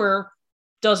consumer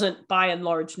doesn't by and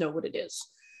large know what it is.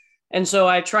 And so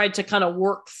I tried to kind of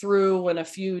work through in a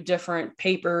few different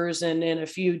papers and in a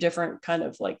few different kind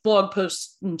of blog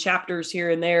posts and chapters here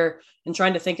and there, and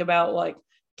trying to think about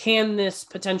can this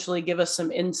potentially give us some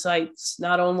insights,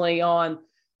 not only on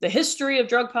the history of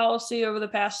drug policy over the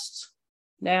past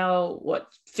now,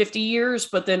 50 years,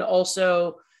 but then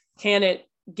also can it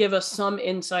give us some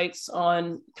insights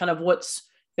on kind of what's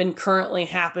been currently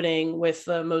happening with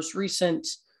the most recent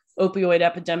opioid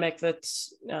epidemic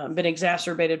that's been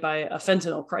exacerbated by a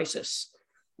fentanyl crisis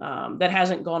that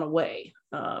hasn't gone away,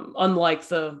 unlike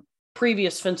the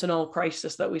previous fentanyl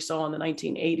crisis that we saw in the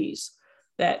 1980s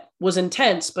that was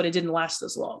intense, but it didn't last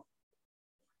as long.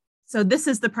 So this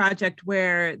is the project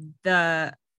where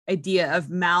the idea of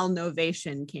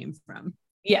malnovation came from.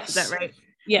 Yes. Is that right?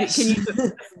 Yes.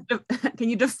 Can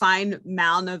you define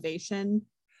malnovation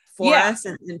for us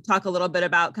and talk a little bit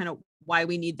about kind of why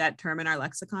we need that term in our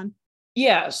lexicon?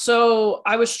 Yeah. So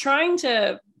I was trying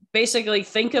to basically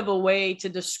think of a way to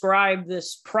describe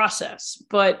this process,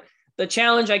 but the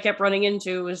challenge I kept running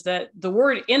into is that the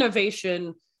word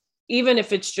innovation, even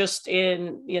if it's just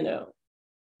in,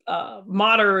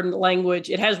 modern language,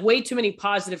 it has way too many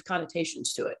positive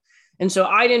connotations to it. And so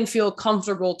I didn't feel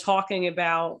comfortable talking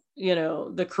about,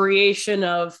 the creation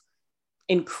of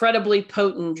incredibly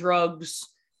potent drugs,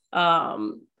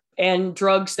 and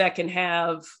drugs that can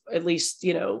have, at least,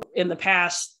 in the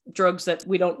past, drugs that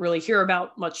we don't really hear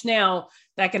about much now,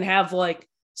 that can have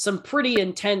some pretty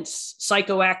intense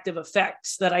psychoactive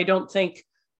effects that I don't think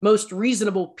most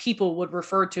reasonable people would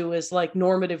refer to as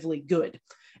normatively good.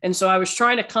 And so I was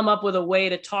trying to come up with a way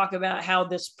to talk about how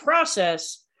this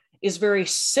process is very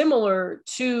similar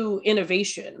to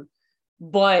innovation,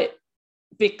 but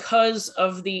because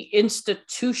of the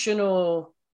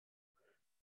institutional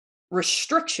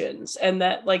restrictions, and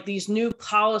that like these new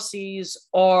policies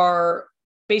are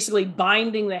basically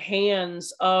binding the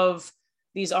hands of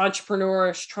these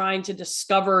entrepreneurs trying to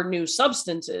discover new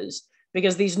substances,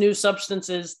 because these new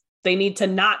substances, they need to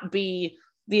not be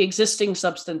the existing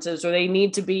substances, or they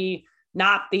need to be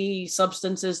not the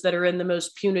substances that are in the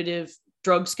most punitive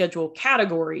drug schedule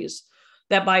categories,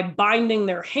 that by binding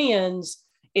their hands,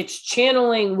 it's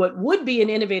channeling what would be an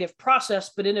innovative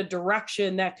process, but in a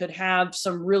direction that could have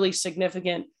some really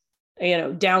significant,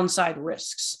 downside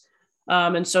risks.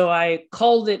 And so I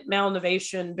called it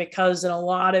malinnovation because in a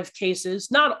lot of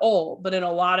cases, not all, but in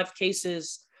a lot of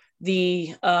cases,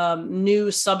 the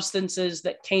new substances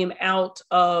that came out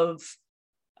of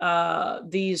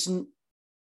the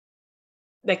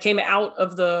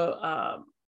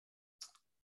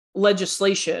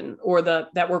legislation, or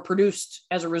that were produced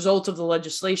as a result of the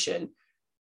legislation,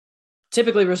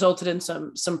 typically resulted in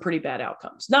some pretty bad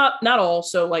outcomes. Not all.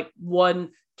 So like one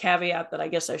caveat that I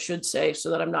guess I should say, so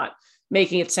that I'm not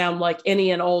making it sound like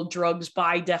any and all drugs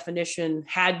by definition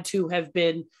had to have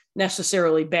been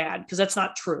necessarily bad, because that's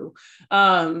not true.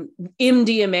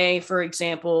 MDMA, for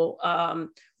example,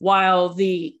 while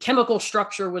the chemical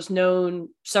structure was known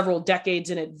several decades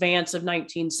in advance of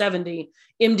 1970,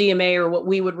 MDMA, or what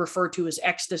we would refer to as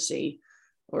ecstasy,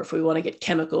 or if we want to get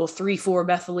chemical,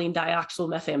 3,4-methylene dioxyl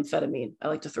methamphetamine. I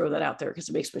like to throw that out there because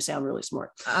it makes me sound really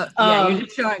smart. You're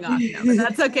just showing off now, but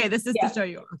that's okay. This is to show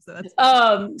you off. So that's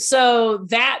so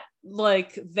that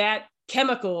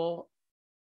chemical,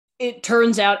 it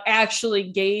turns out, actually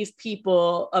gave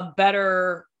people a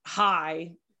better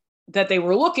high that they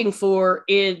were looking for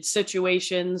in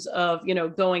situations of,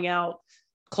 going out,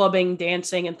 clubbing,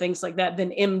 dancing, and things like that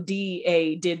than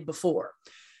MDA did before.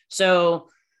 So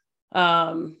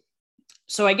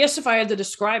I guess if I had to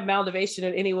describe malinnovation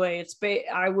in any way,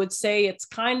 I would say it's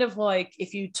kind of like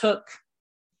if you took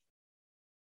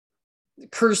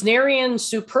Kersnerian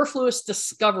superfluous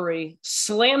discovery,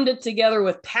 slammed it together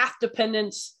with path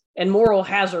dependence and moral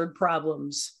hazard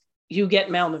problems, you get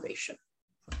malinnovation.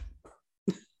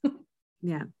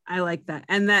 Yeah, I like that.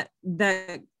 And that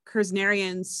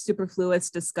Kersnerian superfluous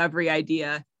discovery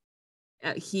idea,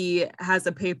 he has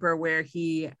a paper where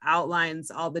he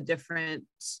outlines all the different,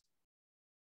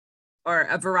 or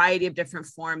a variety of different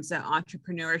forms that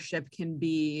entrepreneurship can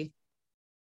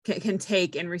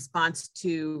take in response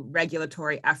to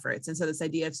regulatory efforts. And so this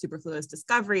idea of superfluous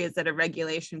discovery is that a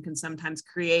regulation can sometimes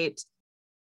create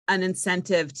an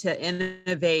incentive to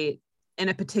innovate in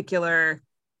a particular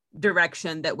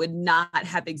direction that would not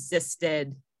have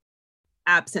existed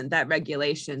absent that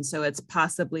regulation. So it's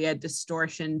possibly a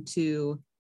distortion to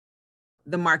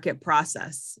the market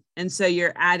process. And so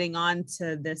you're adding on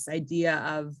to this idea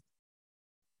of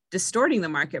distorting the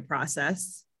market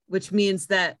process, which means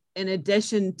that in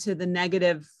addition to the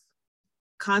negative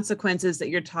consequences that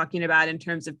you're talking about in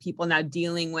terms of people now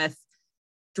dealing with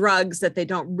drugs that they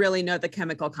don't really know the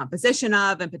chemical composition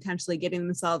of and potentially getting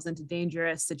themselves into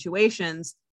dangerous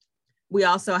situations, we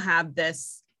also have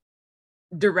this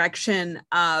direction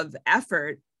of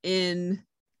effort in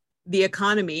the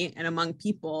economy and among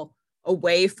people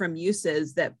away from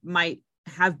uses that might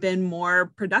have been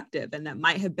more productive and that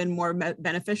might have been more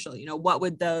beneficial. What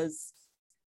would those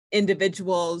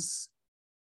individuals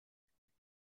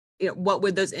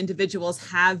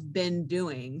have been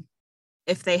doing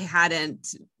if they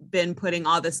hadn't been putting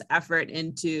all this effort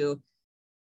into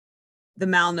the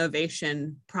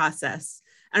malinnovation process?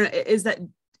 I don't know,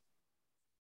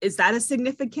 is that a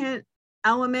significant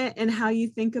element in how you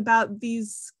think about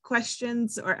these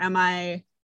questions, or am I,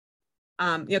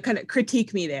 kind of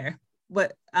critique me there?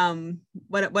 What am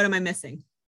I missing?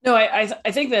 No,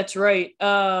 I think that's right.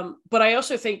 But I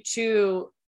also think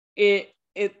too, I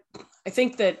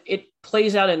think that it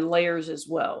plays out in layers as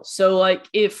well. So like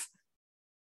if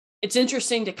it's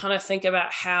interesting to kind of think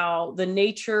about how the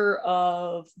nature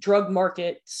of drug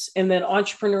markets and then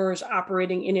entrepreneurs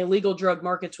operating in illegal drug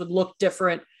markets would look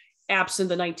different absent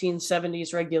the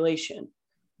 1970s regulation.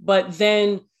 But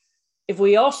then if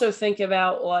we also think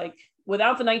about like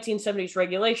without the 1970s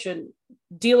regulation,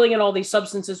 dealing in all these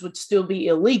substances would still be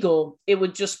illegal. It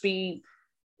would just be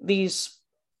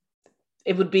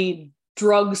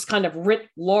drugs kind of writ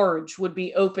large would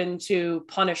be open to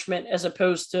punishment as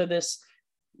opposed to this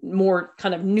more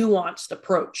kind of nuanced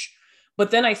approach.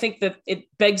 But then I think that it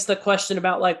begs the question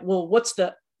about like, well, what's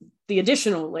the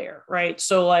additional layer, right?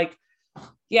 So like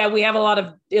yeah, we have a lot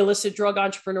of illicit drug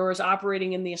entrepreneurs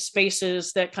operating in these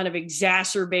spaces that kind of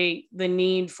exacerbate the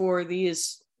need for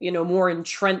these, more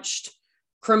entrenched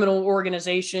criminal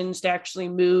organizations to actually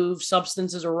move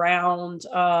substances around,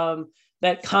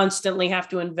 that constantly have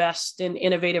to invest in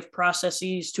innovative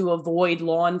processes to avoid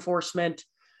law enforcement.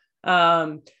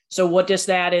 So what does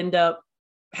that end up?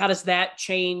 How does that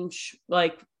change,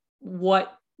 like,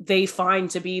 what they find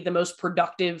to be the most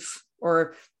productive,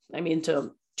 or,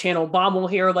 to channel Baumel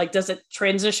here, like, does it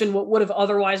transition what would have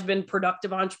otherwise been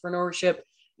productive entrepreneurship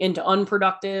into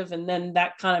unproductive? And then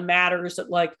that kind of matters at,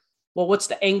 like, well, what's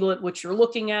the angle at which you're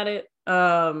looking at it?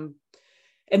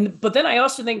 But then I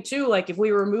also think too, like, if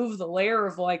we remove the layer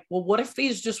of, like, well, what if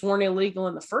these just weren't illegal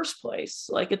in the first place?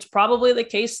 Like, it's probably the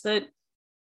case that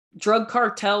drug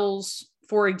cartels,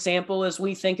 for example, as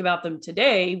we think about them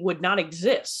today, would not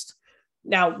exist.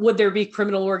 Now, would there be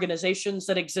criminal organizations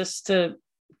that exist to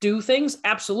do things?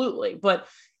 Absolutely. But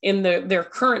in their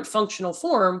current functional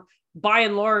form, by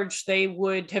and large, they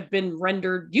would have been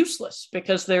rendered useless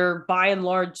because they're by and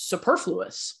large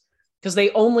superfluous, because they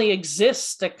only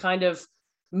exist to kind of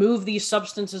move these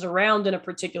substances around in a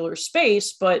particular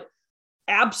space. But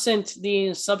absent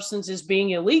these substances being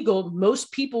illegal,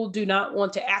 most people do not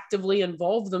want to actively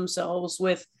involve themselves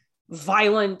with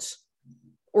violent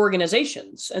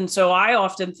organizations. And so I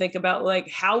often think about, like,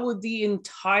 how would the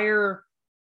entire,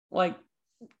 like,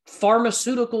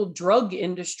 pharmaceutical drug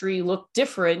industry look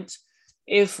different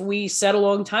if we said a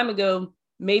long time ago,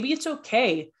 maybe it's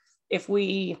okay if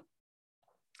we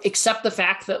accept the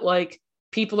fact that, like,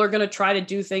 people are going to try to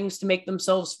do things to make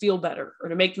themselves feel better, or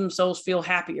to make themselves feel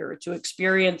happier, to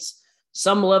experience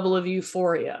some level of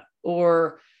euphoria,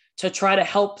 or to try to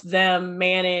help them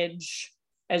manage,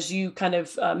 as you kind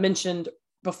of mentioned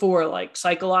before, like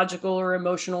psychological or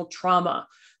emotional trauma,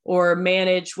 or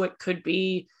manage what could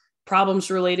be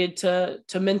problems related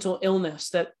to mental illness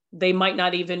that they might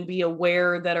not even be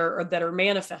aware that are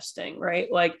manifesting,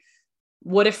 right? Like,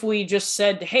 what if we just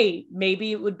said, hey,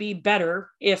 maybe it would be better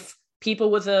if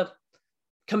people with a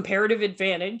comparative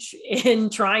advantage in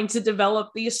trying to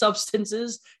develop these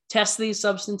substances, test these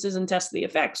substances and test the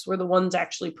effects, were the ones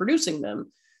actually producing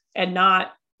them, and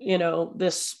not,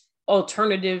 this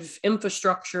alternative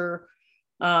infrastructure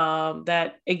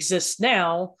that exists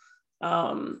now,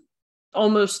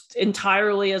 almost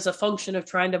entirely as a function of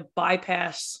trying to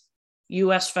bypass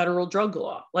US federal drug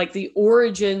law. Like, the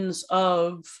origins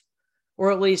of,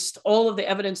 or at least all of the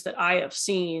evidence that I have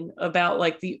seen about,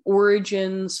 like, the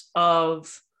origins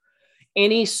of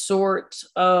any sort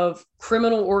of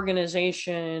criminal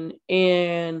organization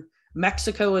in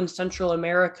Mexico and Central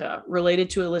America related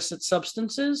to illicit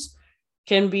substances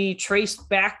can be traced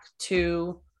back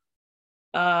to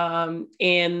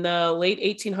in the late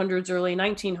 1800s, early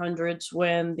 1900s,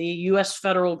 when the US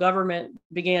federal government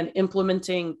began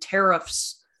implementing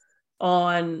tariffs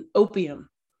on opium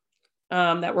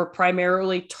that were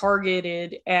primarily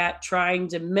targeted at trying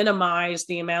to minimize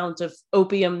the amount of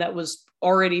opium that was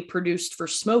already produced for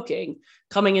smoking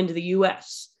coming into the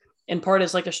US, in part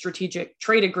as, like, a strategic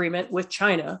trade agreement with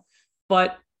China.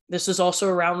 But this is also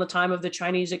around the time of the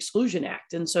Chinese Exclusion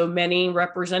Act. And so many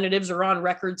representatives are on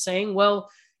record saying,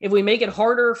 well, if we make it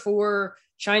harder for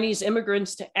Chinese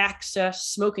immigrants to access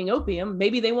smoking opium,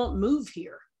 maybe they won't move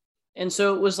here. And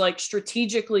so it was, like,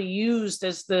 strategically used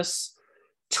as this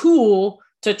tool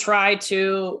to try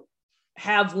to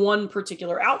have one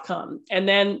particular outcome. And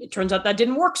then it turns out that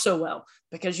didn't work so well,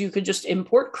 because you could just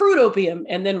import crude opium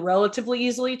and then relatively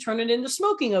easily turn it into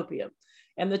smoking opium.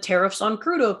 And the tariffs on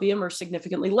crude opium are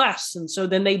significantly less. And so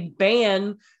then they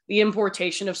ban the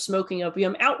importation of smoking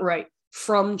opium outright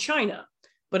from China,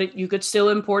 but you could still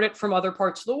import it from other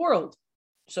parts of the world.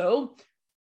 So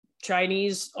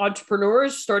Chinese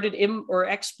entrepreneurs started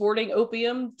exporting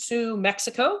opium to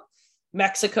Mexico.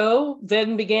 Mexico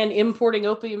then began importing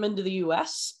opium into the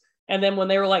US. And then when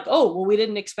they were like, oh, well, we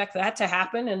didn't expect that to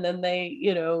happen. And then they,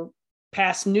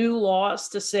 passed new laws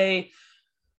to say,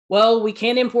 well, we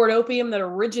can't import opium that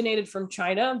originated from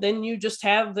China. Then you just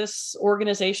have this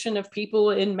organization of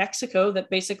people in Mexico that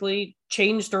basically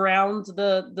changed around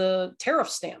the tariff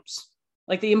stamps,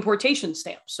 like the importation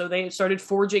stamps. So they started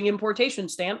forging importation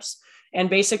stamps and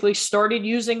basically started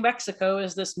using Mexico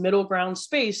as this middle ground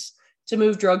space to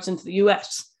move drugs into the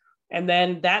US. And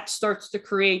then that starts to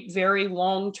create very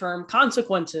long-term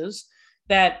consequences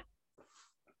that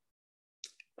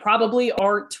probably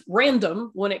aren't random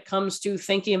when it comes to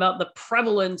thinking about the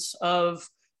prevalence of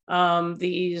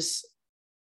these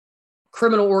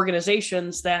criminal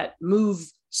organizations that move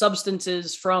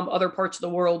substances from other parts of the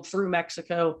world through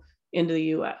Mexico into the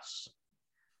US.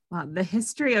 Wow, the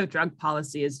history of drug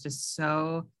policy is just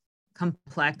so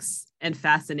complex and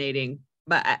fascinating.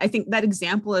 But I think that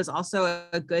example is also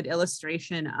a good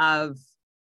illustration of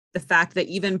the fact that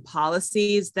even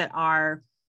policies that are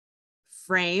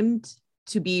framed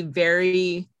to be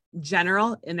very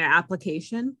general in their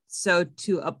application, so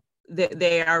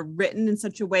they are written in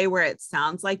such a way where it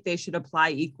sounds like they should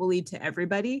apply equally to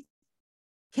everybody,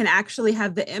 can actually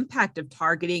have the impact of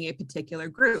targeting a particular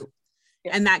group.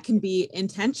 Yeah. And that can be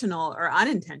intentional or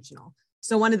unintentional.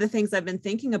 So one of the things I've been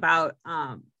thinking about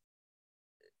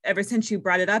ever since you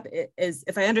brought it up is,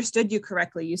 if I understood you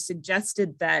correctly, you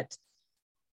suggested that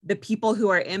the people who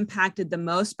are impacted the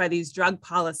most by these drug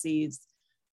policies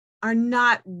are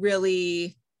not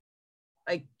really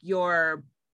like your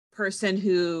person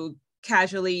who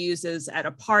casually uses at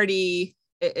a party.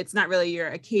 It's not really your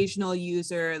occasional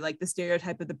user, like the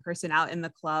stereotype of the person out in the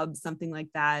club, something like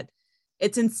that.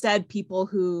 It's instead people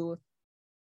who,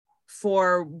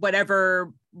 for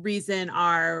whatever reason,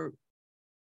 are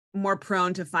more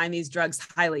prone to find these drugs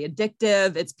highly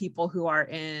addictive. It's people who are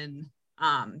in,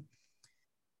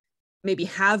 maybe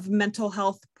have mental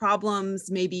health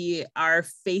problems, maybe are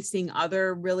facing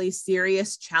other really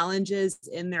serious challenges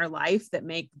in their life that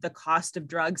make the cost of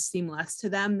drugs seem less to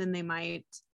them than they might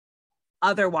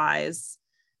otherwise.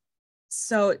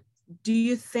 So do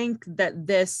you think that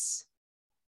this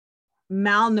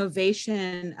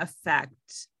malnovation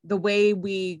effect, the way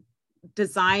we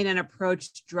design and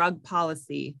approach drug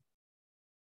policy,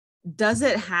 does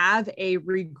it have a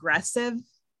regressive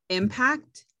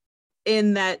impact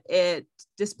in that it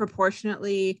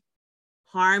disproportionately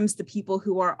harms the people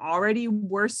who are already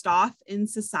worst off in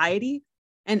society?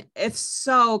 And if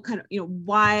so, kind of,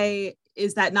 why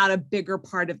is that not a bigger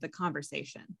part of the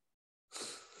conversation?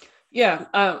 Yeah,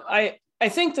 I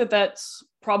think that that's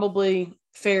probably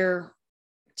fair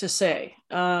to say.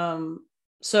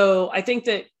 So I think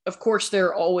that, of course, there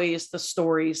are always the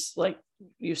stories, like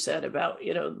you said, about,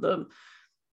 the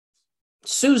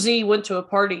Susie went to a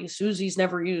party. Susie's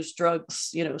never used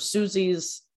drugs.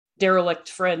 Susie's derelict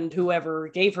friend, whoever,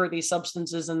 gave her these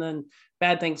substances, and then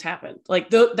bad things happened.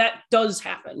 Like that does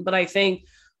happen. But I think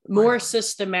more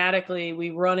systematically,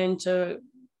 we run into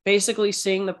basically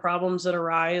seeing the problems that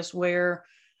arise where,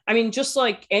 just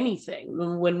like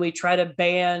anything, when we try to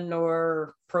ban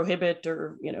or prohibit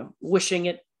or, wishing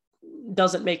it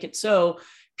doesn't make it so,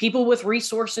 people with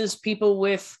resources, people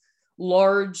with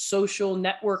large social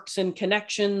networks and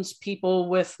connections, people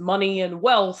with money and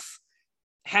wealth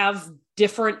have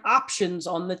different options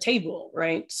on the table,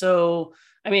 right? So,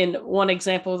 one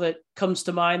example that comes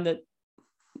to mind that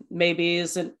maybe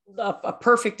isn't a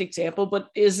perfect example, but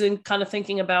isn't kind of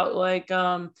thinking about like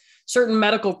certain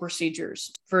medical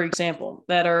procedures, for example,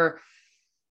 that are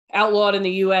outlawed in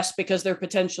the US because they're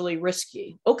potentially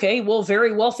risky. Okay, well,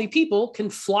 very wealthy people can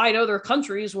fly to other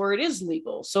countries where it is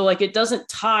legal. So like, it doesn't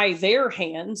tie their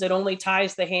hands. It only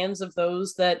ties the hands of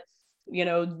those that,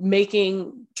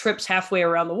 making trips halfway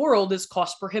around the world is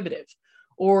cost prohibitive.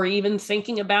 Or even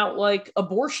thinking about like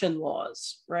abortion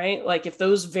laws, right? Like if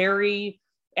those vary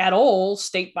at all,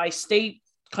 state by state,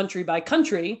 country by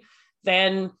country,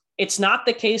 then it's not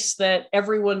the case that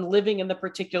everyone living in the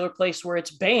particular place where it's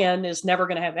banned is never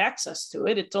going to have access to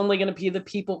it. It's only going to be the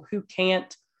people who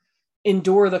can't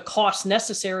endure the costs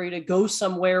necessary to go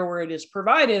somewhere where it is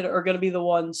provided are going to be the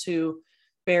ones who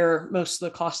bear most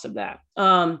of the cost of that.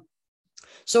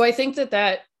 So I think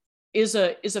that is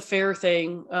a fair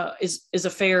thing, is a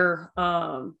fair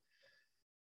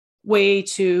way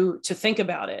to think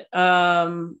about it.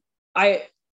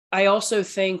 I also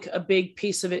think a big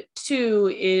piece of it too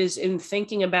is in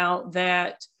thinking about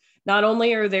that not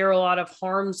only are there a lot of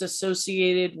harms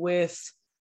associated with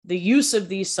the use of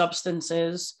these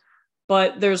substances,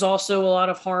 but there's also a lot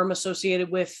of harm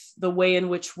associated with the way in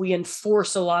which we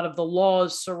enforce a lot of the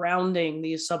laws surrounding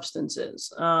these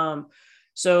substances.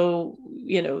 So,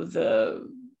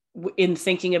 in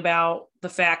thinking about the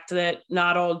fact that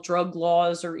not all drug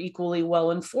laws are equally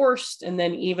well enforced, and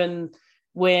then even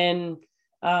when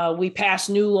we pass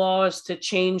new laws to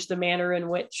change the manner in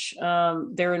which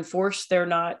they're enforced, they're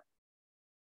not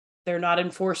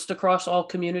enforced across all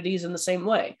communities in the same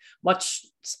way. Much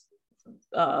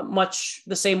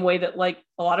the same way that like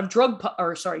a lot of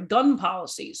gun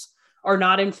policies are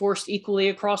not enforced equally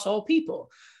across all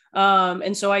people.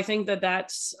 And so I think that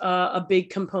that's a big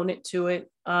component to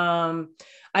it.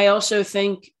 I also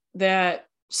think that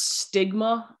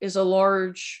stigma is a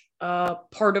large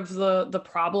part of the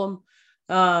problem.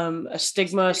 A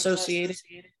stigma associated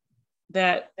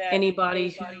that anybody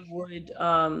who would,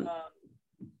 am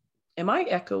I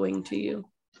echoing to you?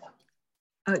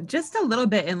 Just a little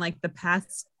bit in like the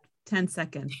past 10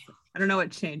 seconds. I don't know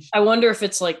what changed. I wonder if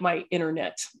it's like my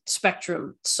internet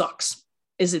spectrum sucks.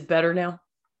 Is it better now?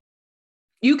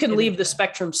 You can leave the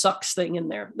spectrum sucks thing in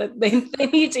there. They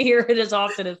need to hear it as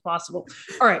often as possible.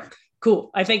 All right,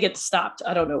 cool. I think it stopped.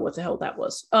 I don't know what the hell that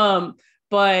was.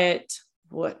 But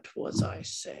what was I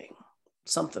saying?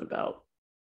 Something about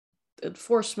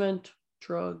enforcement,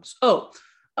 drugs.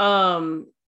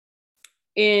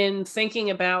 In thinking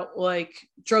about like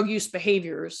drug use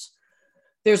behaviors,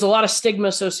 there's a lot of stigma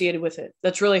associated with it.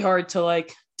 That's really hard to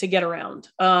get around.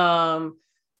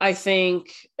 I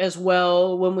think as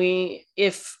well,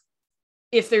 if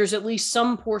there's at least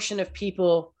some portion of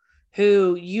people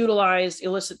who utilize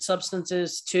illicit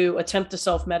substances to attempt to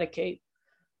self-medicate,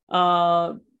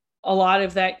 a lot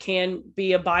of that can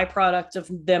be a byproduct of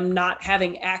them not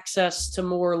having access to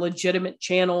more legitimate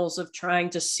channels of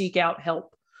trying to seek out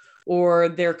help, or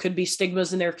there could be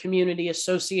stigmas in their community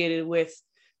associated with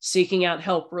seeking out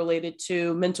help related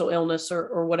to mental illness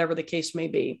or whatever the case may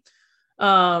be.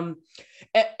 And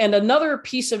another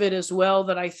piece of it as well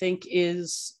that I think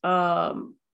is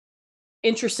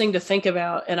interesting to think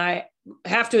about, and I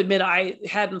have to admit I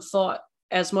hadn't thought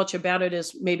as much about it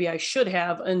as maybe I should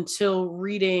have until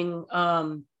reading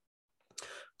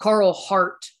Carl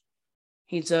Hart.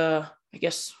 I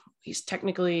guess he's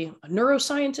technically a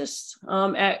neuroscientist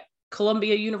at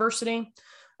Columbia University.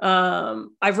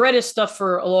 I've read his stuff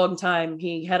for a long time.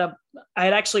 I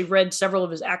had actually read several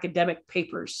of his academic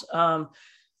papers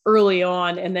early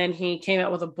on, and then he came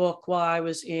out with a book while I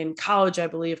was in college, I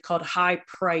believe, called High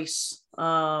Price.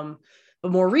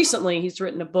 But more recently, he's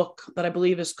written a book that I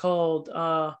believe is called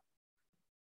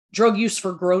Drug Use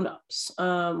for Grownups,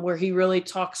 where he really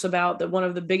talks about that one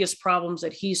of the biggest problems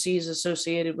that he sees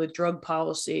associated with drug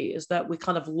policy is that we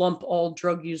kind of lump all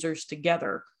drug users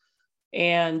together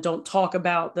and don't talk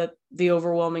about that the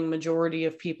overwhelming majority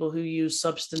of people who use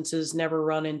substances never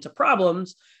run into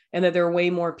problems, and that there are way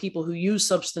more people who use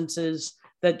substances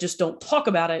that just don't talk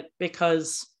about it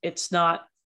because it's not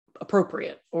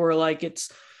appropriate, or like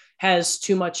has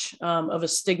too much of a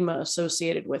stigma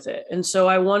associated with it. And so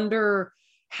I wonder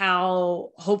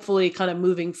how, hopefully kind of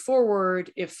moving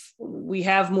forward, if we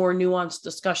have more nuanced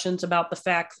discussions about the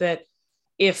fact that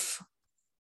if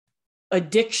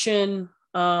addiction,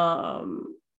 like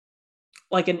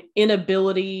an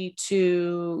inability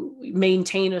to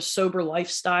maintain a sober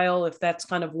lifestyle, if that's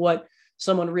kind of what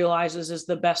someone realizes is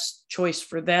the best choice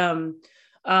for them,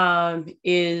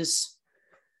 is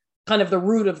kind of the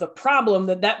root of the problem,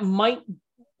 that might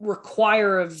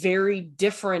require a very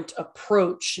different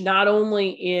approach, not only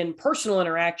in personal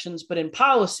interactions, but in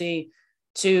policy,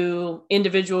 to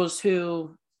individuals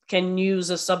who can use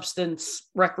a substance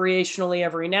recreationally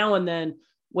every now and then,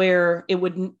 where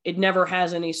it never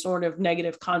has any sort of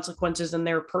negative consequences in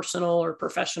their personal or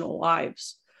professional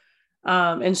lives.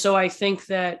 And so I think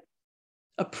that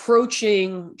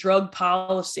approaching drug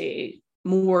policy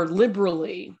more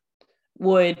liberally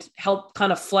would help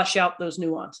kind of flesh out those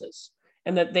nuances,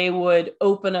 and that they would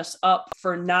open us up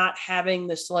for not having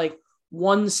this like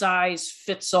one size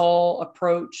fits all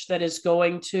approach that is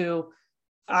going to,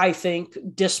 I think,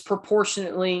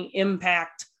 disproportionately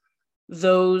impact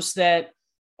those that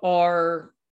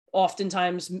are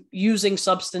oftentimes using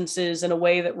substances in a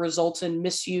way that results in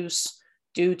misuse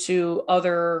due to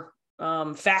other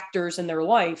factors in their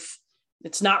life.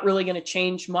 It's not really going to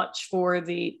change much for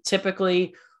the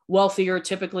typically wealthier,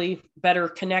 typically better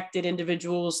connected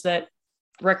individuals that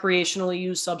recreationally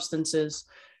use substances.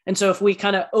 And so if we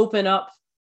kind of open up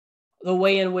the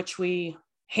way in which we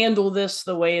handle this,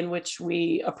 the way in which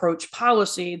we approach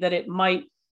policy, that it might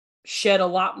shed a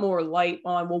lot more light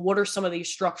on, well, what are some of these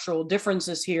structural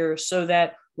differences here, so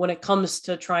that when it comes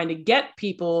to trying to get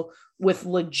people with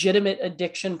legitimate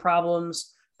addiction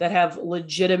problems, that have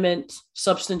legitimate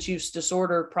substance use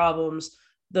disorder problems,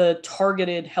 the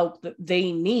targeted help that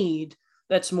they need,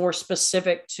 that's more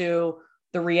specific to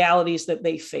the realities that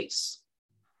they face.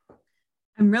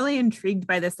 I'm really intrigued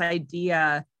by this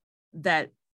idea that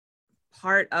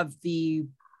part of the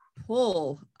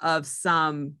pull of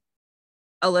some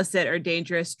illicit or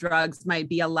dangerous drugs might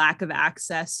be a lack of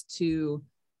access to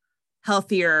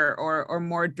healthier or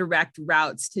more direct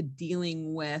routes to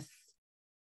dealing with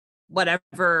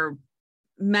whatever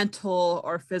mental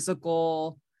or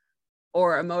physical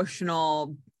or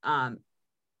emotional,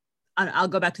 I'll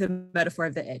go back to the metaphor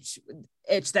of the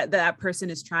itch that person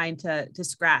is trying to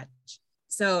scratch.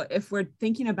 So if we're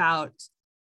thinking about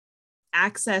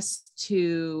access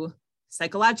to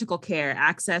psychological care,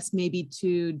 access maybe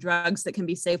to drugs that can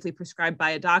be safely prescribed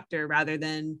by a doctor rather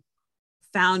than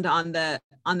found on the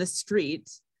street.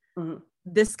 Mm-hmm.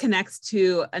 This connects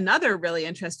to another really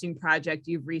interesting project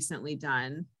you've recently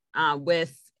done,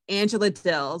 with Angela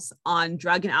Dills on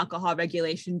drug and alcohol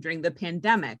regulation during the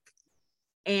pandemic.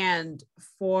 And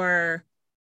for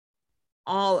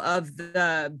all of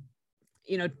the,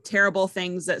 terrible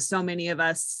things that so many of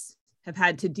us have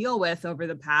had to deal with over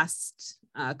the past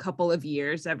couple of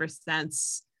years, ever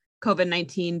since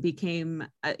COVID-19 became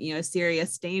a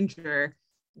serious danger,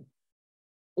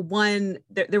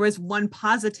 there was one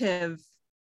positive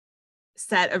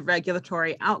set of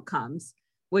regulatory outcomes,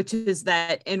 which is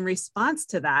that in response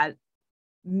to that,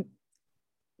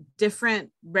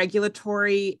 different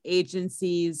regulatory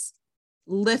agencies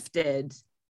lifted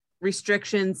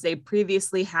restrictions they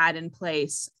previously had in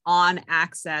place on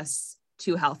access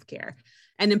to healthcare.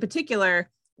 And in particular,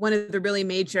 one of the really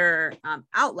major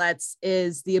outlets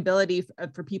is the ability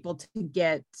for people to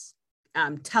get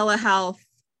telehealth,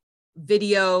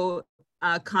 video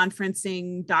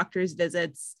conferencing, doctor's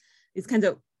visits, these kinds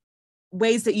of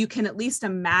ways that you can at least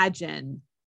imagine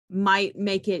might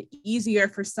make it easier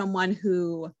for someone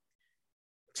who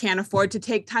can't afford to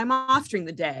take time off during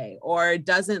the day or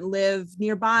doesn't live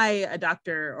nearby a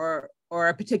doctor or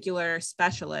a particular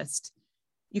specialist.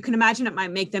 You can imagine it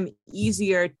might make it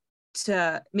easier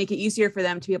for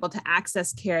them to be able to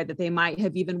access care that they might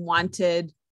have even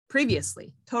wanted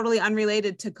previously, totally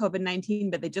unrelated to COVID-19,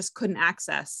 but they just couldn't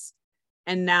access.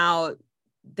 And now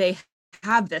they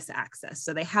have this access.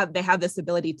 So they have this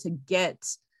ability to get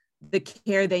the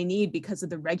care they need because of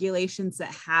the regulations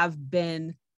that have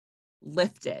been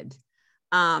lifted.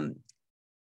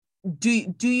 Do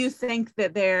you think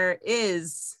that there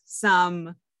is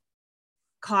some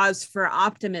cause for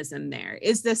optimism there?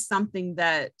 Is this something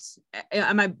that,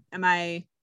 am I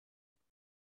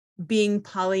being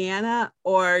Pollyanna,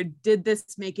 or did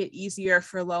this make it easier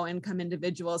for low-income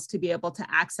individuals to be able to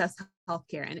access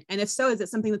healthcare? And if so, is it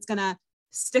something that's going to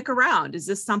stick around? Is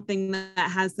this something that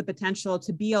has the potential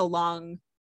to be a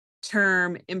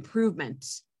long-term improvement?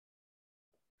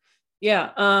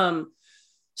 Yeah.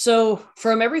 So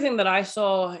from everything that I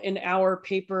saw in our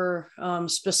paper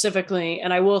specifically,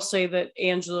 and I will say that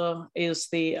Angela is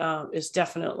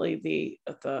definitely the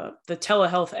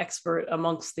telehealth expert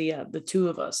amongst the two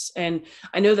of us. And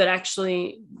I know that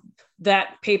actually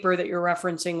that paper that you're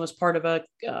referencing was part of a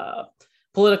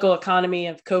political economy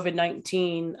of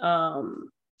COVID-19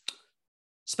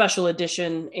 special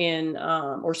edition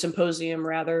or symposium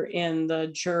rather in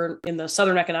the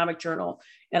Southern Economic Journal.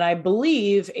 And I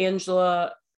believe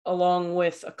Angela, along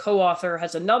with a co-author,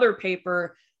 has another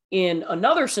paper in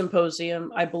another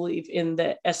symposium, I believe in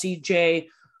the SEJ,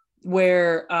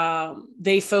 where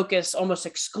they focus almost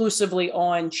exclusively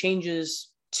on changes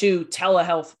to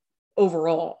telehealth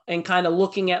overall and kind of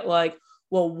looking at like,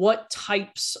 well, what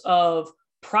types of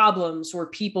problems were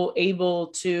people able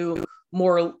to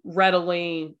more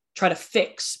readily try to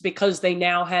fix because they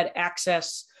now had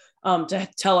access to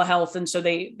telehealth. And so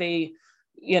they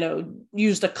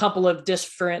used a couple of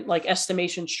different like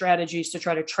estimation strategies to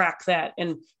try to track that,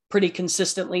 and pretty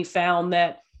consistently found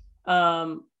that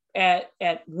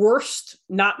at worst,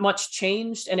 not much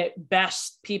changed. And at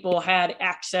best, people had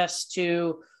access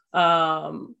to a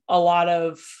lot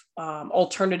of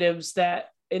alternatives that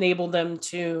enabled them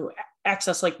to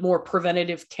access like more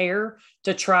preventative care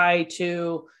to try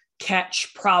to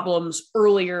catch problems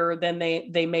earlier than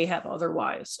they may have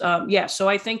otherwise. So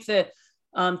I think that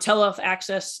telehealth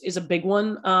access is a big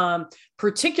one,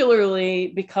 particularly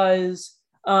because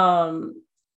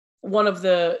one of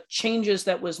the changes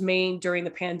that was made during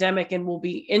the pandemic, and will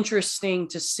be interesting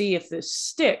to see if this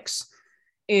sticks,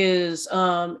 is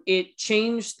it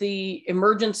changed the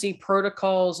emergency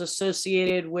protocols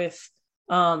associated with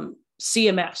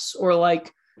CMS, or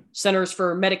like Centers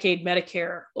for Medicaid,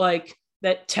 Medicare, like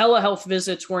that telehealth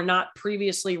visits were not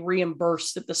previously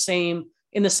reimbursed in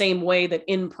the same way that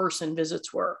in-person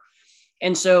visits were.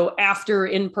 And so after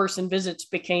in-person visits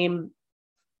became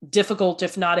difficult,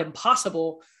 if not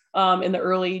impossible, in the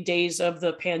early days of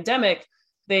the pandemic,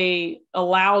 they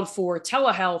allowed for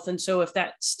telehealth. And so if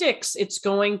that sticks, it's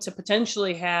going to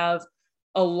potentially have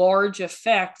a large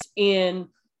effect in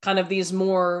kind of these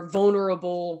more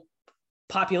vulnerable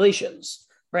populations,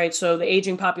 right? So the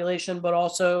aging population, but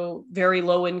also very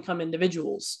low income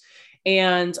individuals.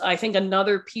 And I think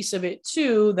another piece of it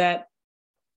too, that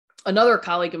another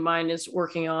colleague of mine is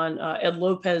working on, Ed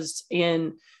Lopez,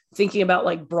 in thinking about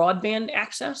like broadband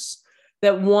access,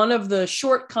 that one of the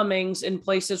shortcomings in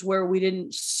places where we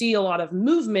didn't see a lot of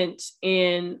movement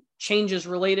in changes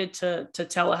related to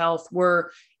telehealth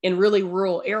were in really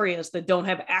rural areas that don't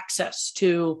have access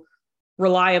to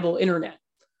reliable internet.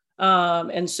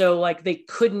 And so like they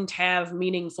couldn't have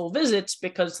meaningful visits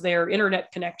because their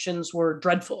internet connections were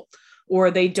dreadful, or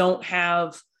they don't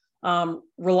have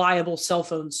reliable cell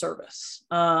phone service.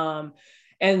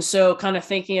 And so kind of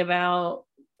thinking about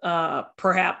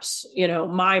perhaps,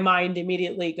 my mind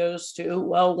immediately goes to,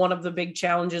 well, one of the big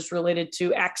challenges related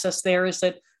to access there is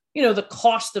that, the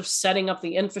cost of setting up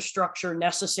the infrastructure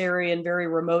necessary in very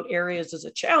remote areas is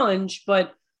a challenge.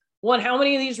 But one, how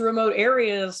many of these remote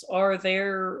areas are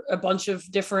there a bunch of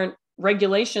different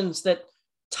regulations that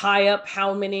tie up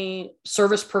how many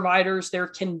service providers there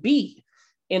can be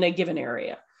in a given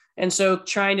area? And so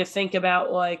trying to think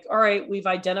about like, all right, we've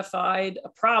identified a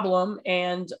problem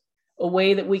and a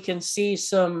way that we can see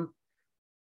some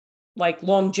like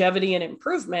longevity and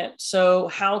improvement. So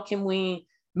how can we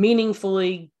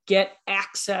meaningfully get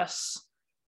access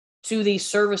to these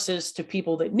services to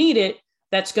people that need it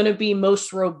that's going to be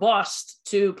most robust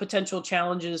to potential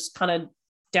challenges kind of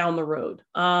down the road?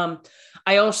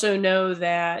 I also know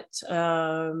that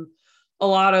a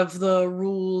lot of the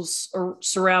rules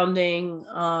surrounding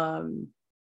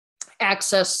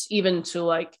access even to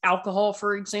like alcohol,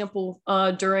 for example,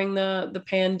 during the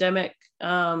pandemic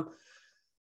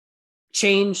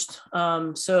changed.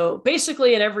 So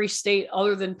basically in every state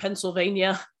other than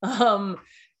Pennsylvania,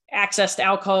 access to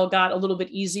alcohol got a little bit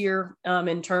easier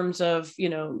in terms of,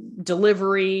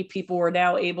 delivery. People were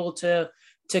now able to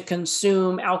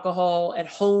consume alcohol at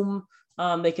home.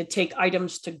 They could take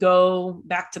items to go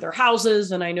back to their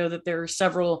houses. And I know that there are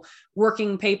several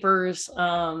working papers.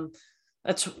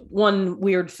 That's one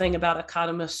weird thing about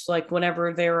economists. Like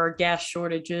whenever there are gas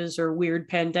shortages or weird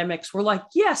pandemics, we're like,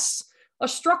 yes, a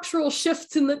structural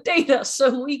shift in the data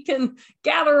so we can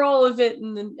gather all of it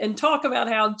and talk about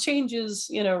how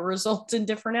changes, result in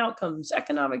different outcomes.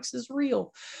 Economics is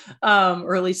real.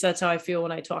 Or at least that's how I feel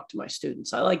when I talk to my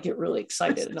students. I like get really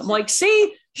excited and I'm like,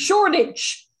 see,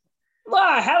 shortage.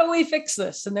 How do we fix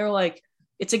this? And they're like,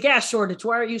 it's a gas shortage.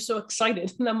 Why are you so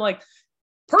excited? And I'm like,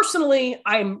 personally,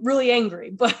 I'm really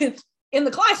angry, but in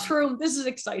the classroom, this is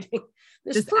exciting.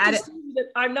 This proves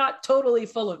that I'm not totally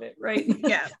full of it, right?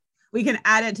 Yeah. We can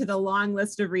add it to the long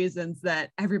list of reasons that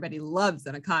everybody loves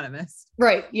an economist.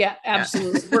 Right. Yeah,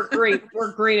 absolutely. We're great.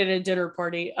 We're great at a dinner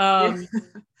party.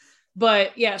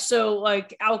 But yeah, so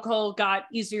like alcohol got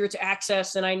easier to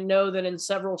access. And I know that in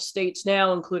several states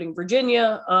now, including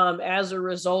Virginia, as a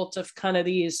result of kind of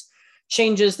these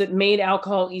changes that made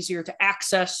alcohol easier to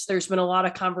access, there's been a lot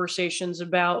of conversations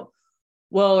about,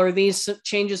 well, are these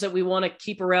changes that we want to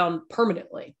keep around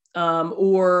permanently?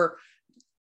 Or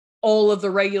all of the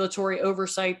regulatory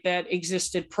oversight that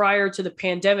existed prior to the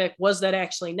pandemic, was that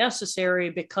actually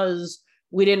necessary because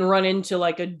we didn't run into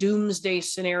like a doomsday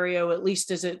scenario, at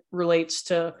least as it relates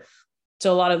to a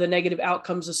lot of the negative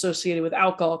outcomes associated with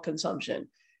alcohol consumption.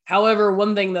 However,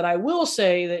 one thing that I will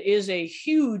say that is a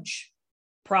huge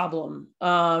problem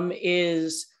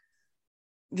is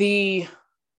the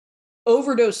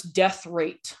overdose death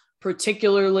rate,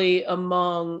 particularly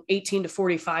among 18 to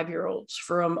 45-year-olds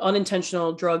from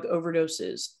unintentional drug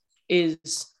overdoses,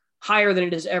 is higher than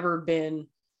it has ever been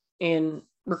in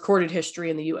recorded history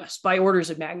in the US by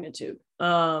orders of magnitude.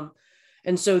 And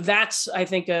so that's, I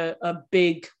think, a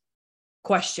big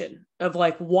question of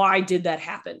like, why did that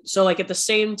happen? So like at the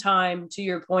same time, to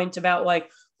your point about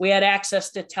like, we had access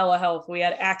to telehealth, we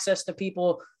had access to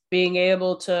people being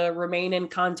able to remain in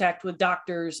contact with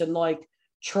doctors and like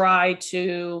try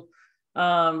to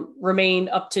remain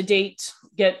up to date,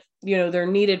 get, their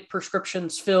needed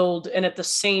prescriptions filled. And at the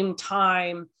same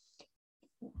time,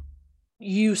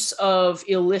 use of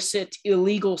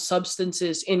illegal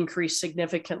substances increased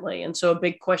significantly. And so a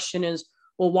big question is,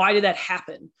 well, why did that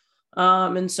happen?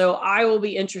 And so I will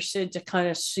be interested to kind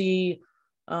of see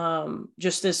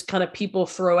just as kind of people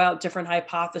throw out different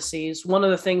hypotheses. One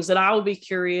of the things that I will be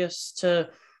curious to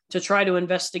try to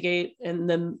investigate, and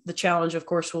then the challenge, of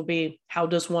course, will be how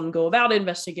does one go about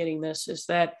investigating this, is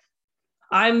that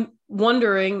I'm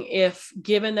wondering if,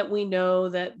 given that we know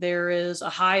that there is a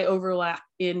high overlap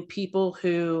in people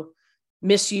who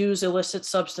misuse illicit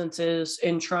substances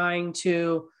in trying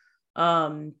to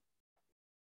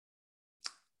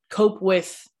cope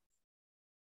with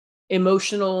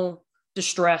emotional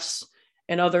distress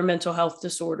and other mental health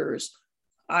disorders,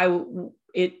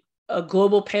 a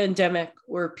global pandemic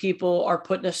where people are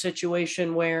put in a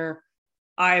situation where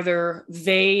either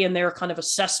they and their kind of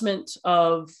assessment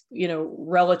of,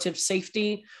 relative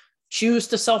safety choose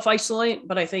to self-isolate,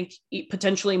 but I think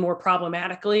potentially more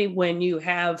problematically when you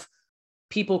have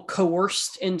people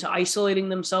coerced into isolating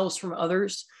themselves from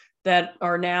others that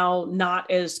are now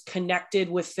not as connected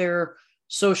with their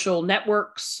social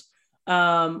networks.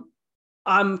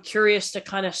 I'm curious to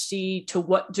kind of see to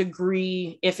what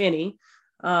degree, if any,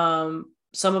 some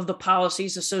of the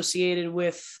policies associated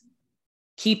with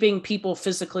keeping people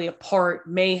physically apart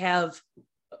may have,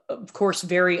 of course,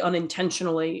 very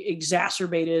unintentionally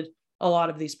exacerbated a lot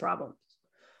of these problems.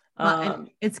 And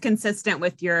it's consistent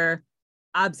with your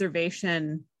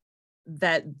observation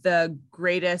that the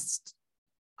greatest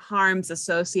harms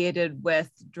associated with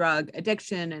drug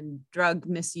addiction and drug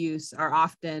misuse are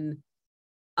often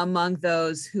among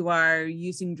those who are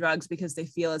using drugs because they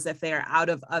feel as if they are out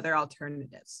of other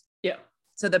alternatives. Yeah.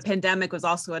 So the pandemic was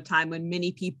also a time when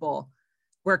many people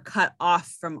were cut off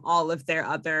from all of their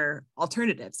other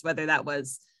alternatives, whether that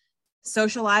was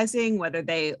socializing, whether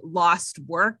they lost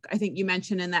work. I think you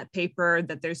mentioned in that paper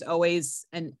that there's always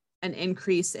an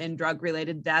increase in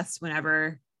drug-related deaths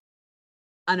whenever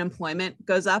unemployment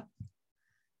goes up.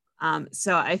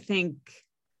 So I think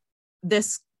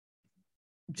this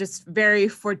just very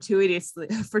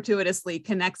fortuitously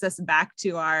connects us back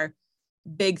to our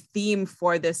big theme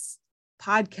for this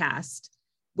podcast,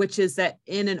 which is that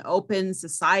in an open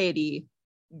society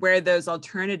where those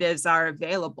alternatives are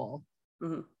available,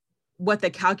 mm-hmm. what the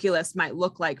calculus might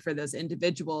look like for those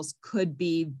individuals could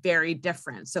be very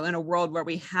different. So in a world where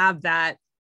we have that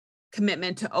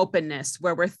commitment to openness,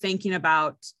 where we're thinking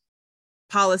about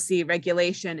policy,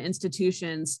 regulation,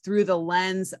 institutions through the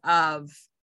lens of,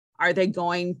 are they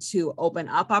going to open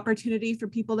up opportunity for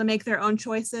people to make their own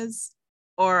choices?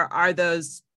 Or are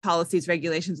those policies,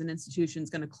 regulations, and institutions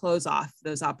going to close off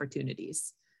those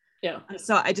opportunities? Yeah.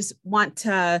 So I just want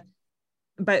to,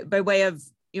 by way of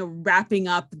wrapping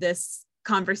up this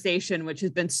conversation, which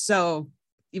has been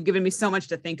you've given me so much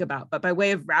to think about, but by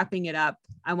way of wrapping it up,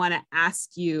 I want to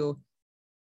ask you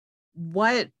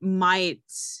what might,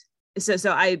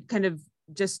 so I kind of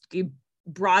just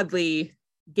broadly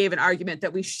gave an argument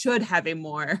that we should have a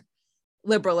more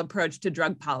liberal approach to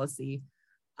drug policy.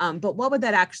 But what would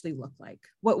that actually look like?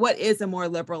 What is a more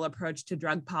liberal approach to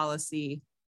drug policy?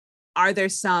 Are there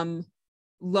some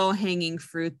low-hanging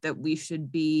fruit that we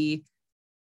should be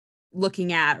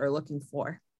looking at or looking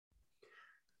for?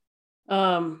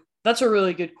 That's a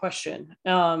really good question.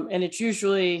 And it's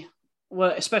usually,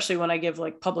 especially when I give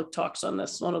like public talks on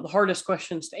this, one of the hardest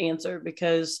questions to answer,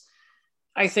 because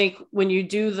I think when you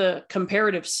do the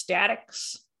comparative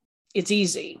statics, it's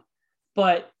easy,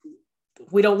 but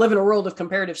we don't live in a world of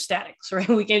comparative statics, right?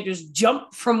 We can't just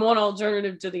jump from one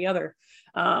alternative to the other.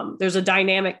 There's a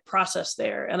dynamic process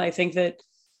there. And I think that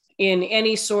in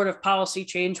any sort of policy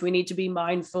change, we need to be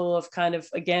mindful of kind of,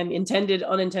 again, intended,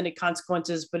 unintended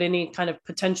consequences, but any kind of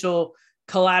potential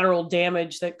collateral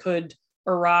damage that could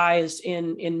arise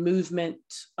in movement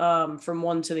from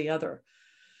one to the other.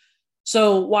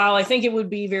 So while I think it would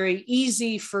be very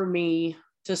easy for me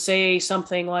to say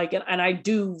something like, and I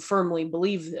do firmly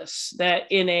believe this, that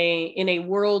in a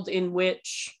world in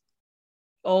which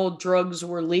all drugs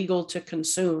were legal to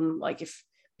consume, like if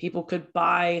people could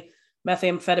buy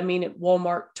methamphetamine at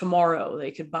Walmart tomorrow,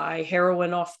 they could buy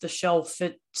heroin off the shelf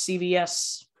at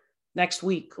CVS next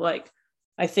week. Like,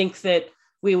 I think that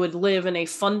we would live in a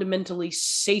fundamentally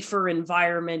safer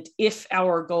environment if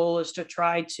our goal is to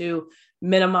try to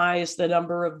minimize the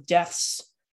number of deaths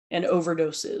and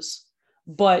overdoses.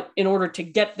 But in order to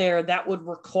get there, that would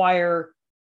require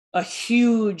a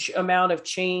huge amount of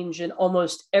change in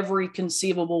almost every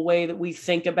conceivable way that we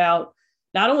think about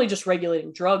not only just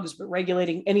regulating drugs, but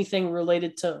regulating anything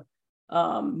related to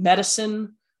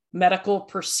medicine, medical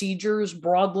procedures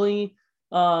broadly.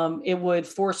 It would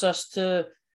force us to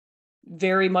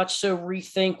very much so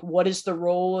rethink what is the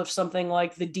role of something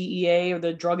like the DEA or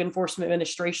the Drug Enforcement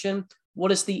Administration. What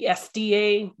does the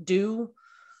FDA do?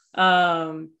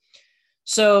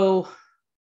 So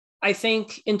I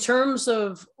think in terms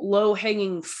of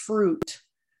low-hanging fruit,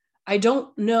 I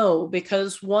don't know,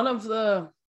 because one of the,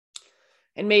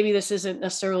 and maybe this isn't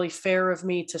necessarily fair of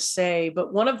me to say,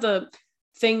 but one of the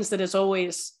things that has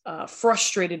always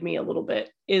frustrated me a little bit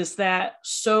is that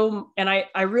and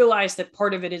I realize that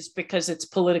part of it is because it's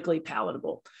politically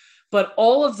palatable, but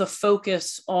all of the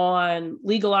focus on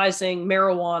legalizing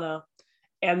marijuana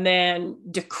and then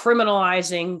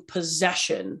decriminalizing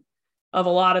possession of a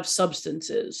lot of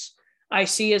substances, I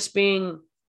see as being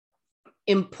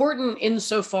important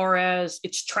insofar as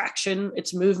its traction,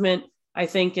 its movement, I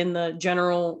think, in the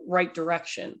general right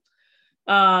direction.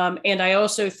 And I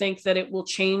also think that it will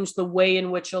change the way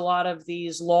in which a lot of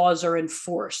these laws are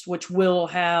enforced, which will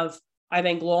have, I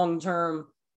think, long-term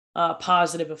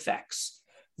positive effects.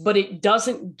 But it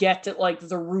doesn't get at like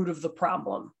the root of the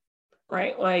problem,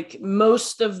 right? Like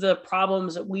most of the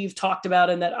problems that we've talked about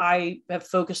and that I have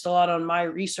focused a lot on my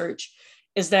research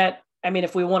is that, I mean,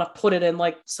 if we want to put it in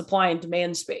like supply and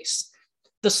demand space,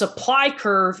 the supply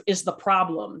curve is the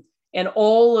problem. And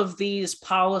all of these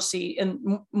policy,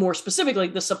 and more specifically,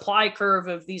 the supply curve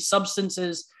of these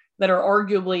substances that are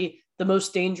arguably the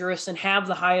most dangerous and have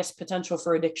the highest potential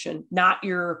for addiction, not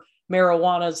your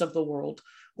marijuanas of the world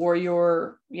or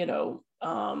your,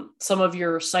 some of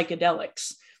your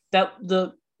psychedelics,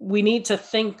 we need to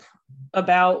think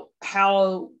about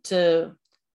how to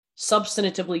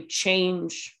substantively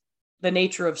change the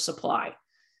nature of supply.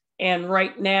 And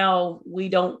right now we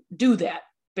don't do that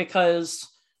because,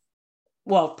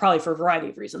 well, probably for a variety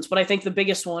of reasons, but I think the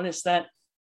biggest one is that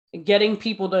getting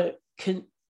people to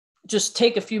just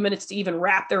take a few minutes to even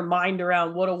wrap their mind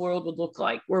around what a world would look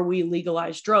like where we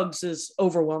legalize drugs is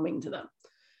overwhelming to them.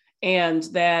 And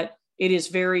that it is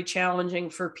very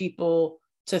challenging for people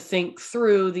to think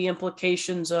through the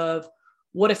implications of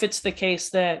what if it's the case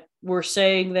that we're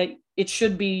saying that it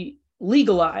should be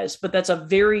legalized, but that's a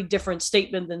very different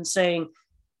statement than saying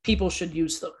people should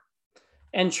use them,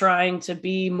 and trying to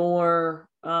be more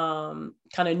kind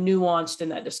of nuanced in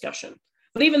that discussion.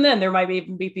 But even then, there might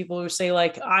even be people who say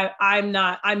like,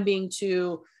 I'm being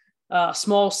too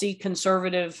small c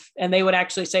conservative. And they would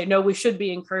actually say, no, we should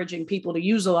be encouraging people to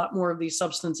use a lot more of these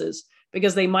substances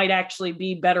because they might actually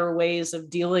be better ways of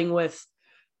dealing with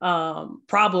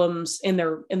problems in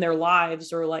their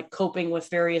lives, or like coping with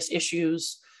various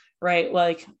issues, right?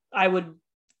 Like I would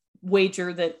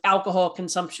wager that alcohol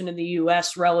consumption in the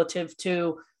US relative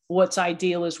to what's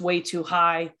ideal is way too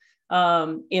high,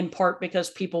 in part because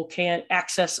people can't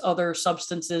access other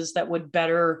substances that would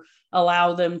better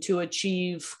allow them to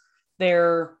achieve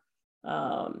their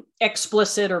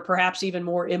explicit or perhaps even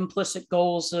more implicit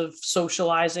goals of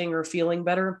socializing or feeling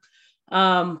better.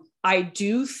 I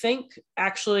do think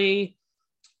actually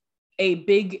a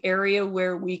big area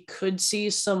where we could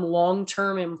see some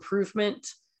long-term improvement,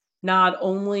 not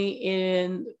only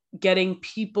in getting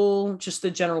people, just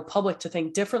the general public, to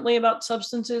think differently about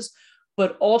substances,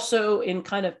 but also in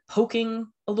kind of poking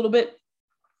a little bit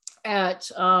at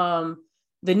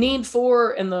the need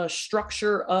for and the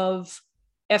structure of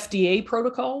FDA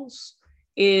protocols,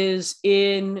 is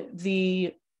in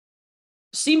the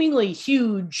seemingly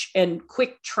huge and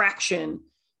quick traction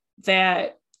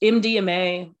that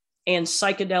MDMA and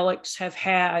psychedelics have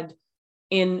had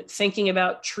in thinking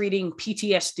about treating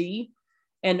PTSD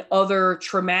and other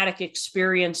traumatic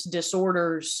experience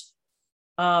disorders,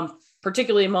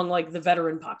 particularly among like the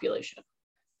veteran population.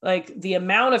 Like the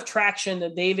amount of traction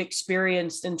that they've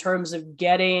experienced in terms of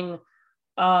getting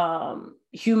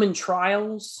human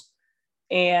trials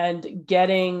and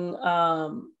getting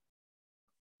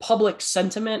public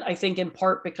sentiment, I think in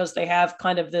part because they have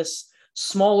kind of this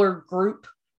smaller group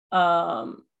that,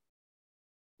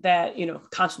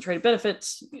 concentrated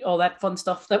benefits, all that fun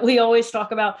stuff that we always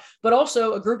talk about, but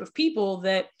also a group of people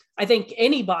that I think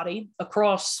anybody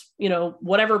across,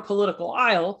 whatever political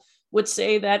aisle would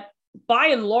say that by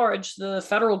and large, the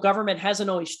federal government hasn't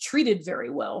always treated very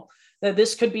well, that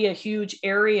this could be a huge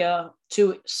area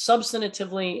to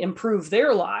substantively improve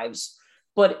their lives.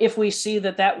 But if we see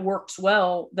that works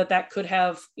well, that could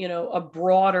have,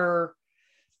 broader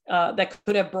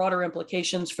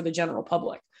implications for the general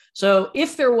public. So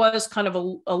if there was kind of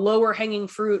a lower hanging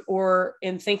fruit, or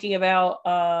in thinking about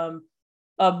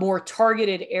a more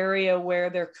targeted area where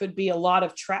there could be a lot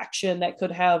of traction that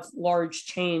could have large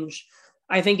change,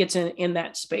 I think it's in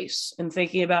that space, and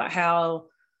thinking about how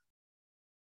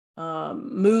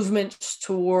movements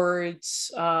towards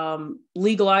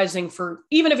legalizing for,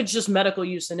 even if it's just medical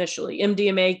use initially,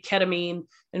 MDMA, ketamine,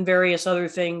 and various other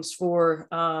things for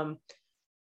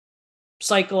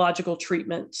psychological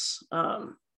treatments.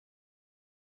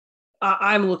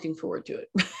 I'm looking forward to it.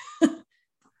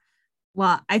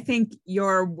 Well, I think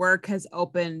your work has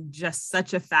opened just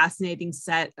such a fascinating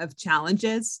set of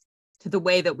challenges to the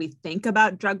way that we think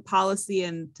about drug policy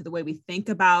and to the way we think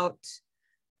about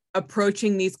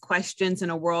approaching these questions in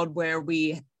a world where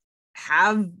we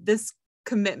have this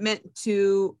commitment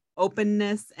to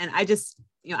openness. And I just,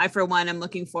 I, for one, am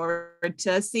looking forward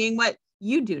to seeing what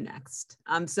you do next.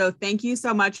 So thank you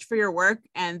so much for your work,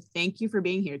 and thank you for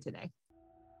being here today.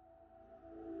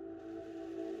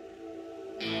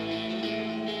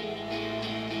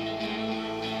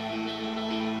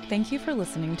 Thank you for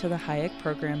listening to the Hayek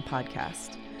Program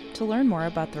podcast. To learn more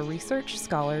about the research,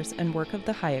 scholars, and work of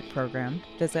the Hayek Program,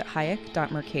 visit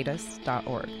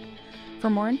hayek.mercatus.org. For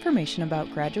more information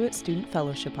about graduate student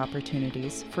fellowship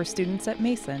opportunities for students at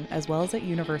Mason as well as at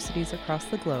universities across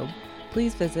the globe,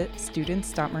 please visit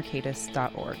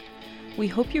students.mercatus.org. We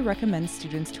hope you recommend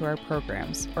students to our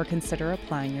programs or consider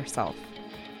applying yourself.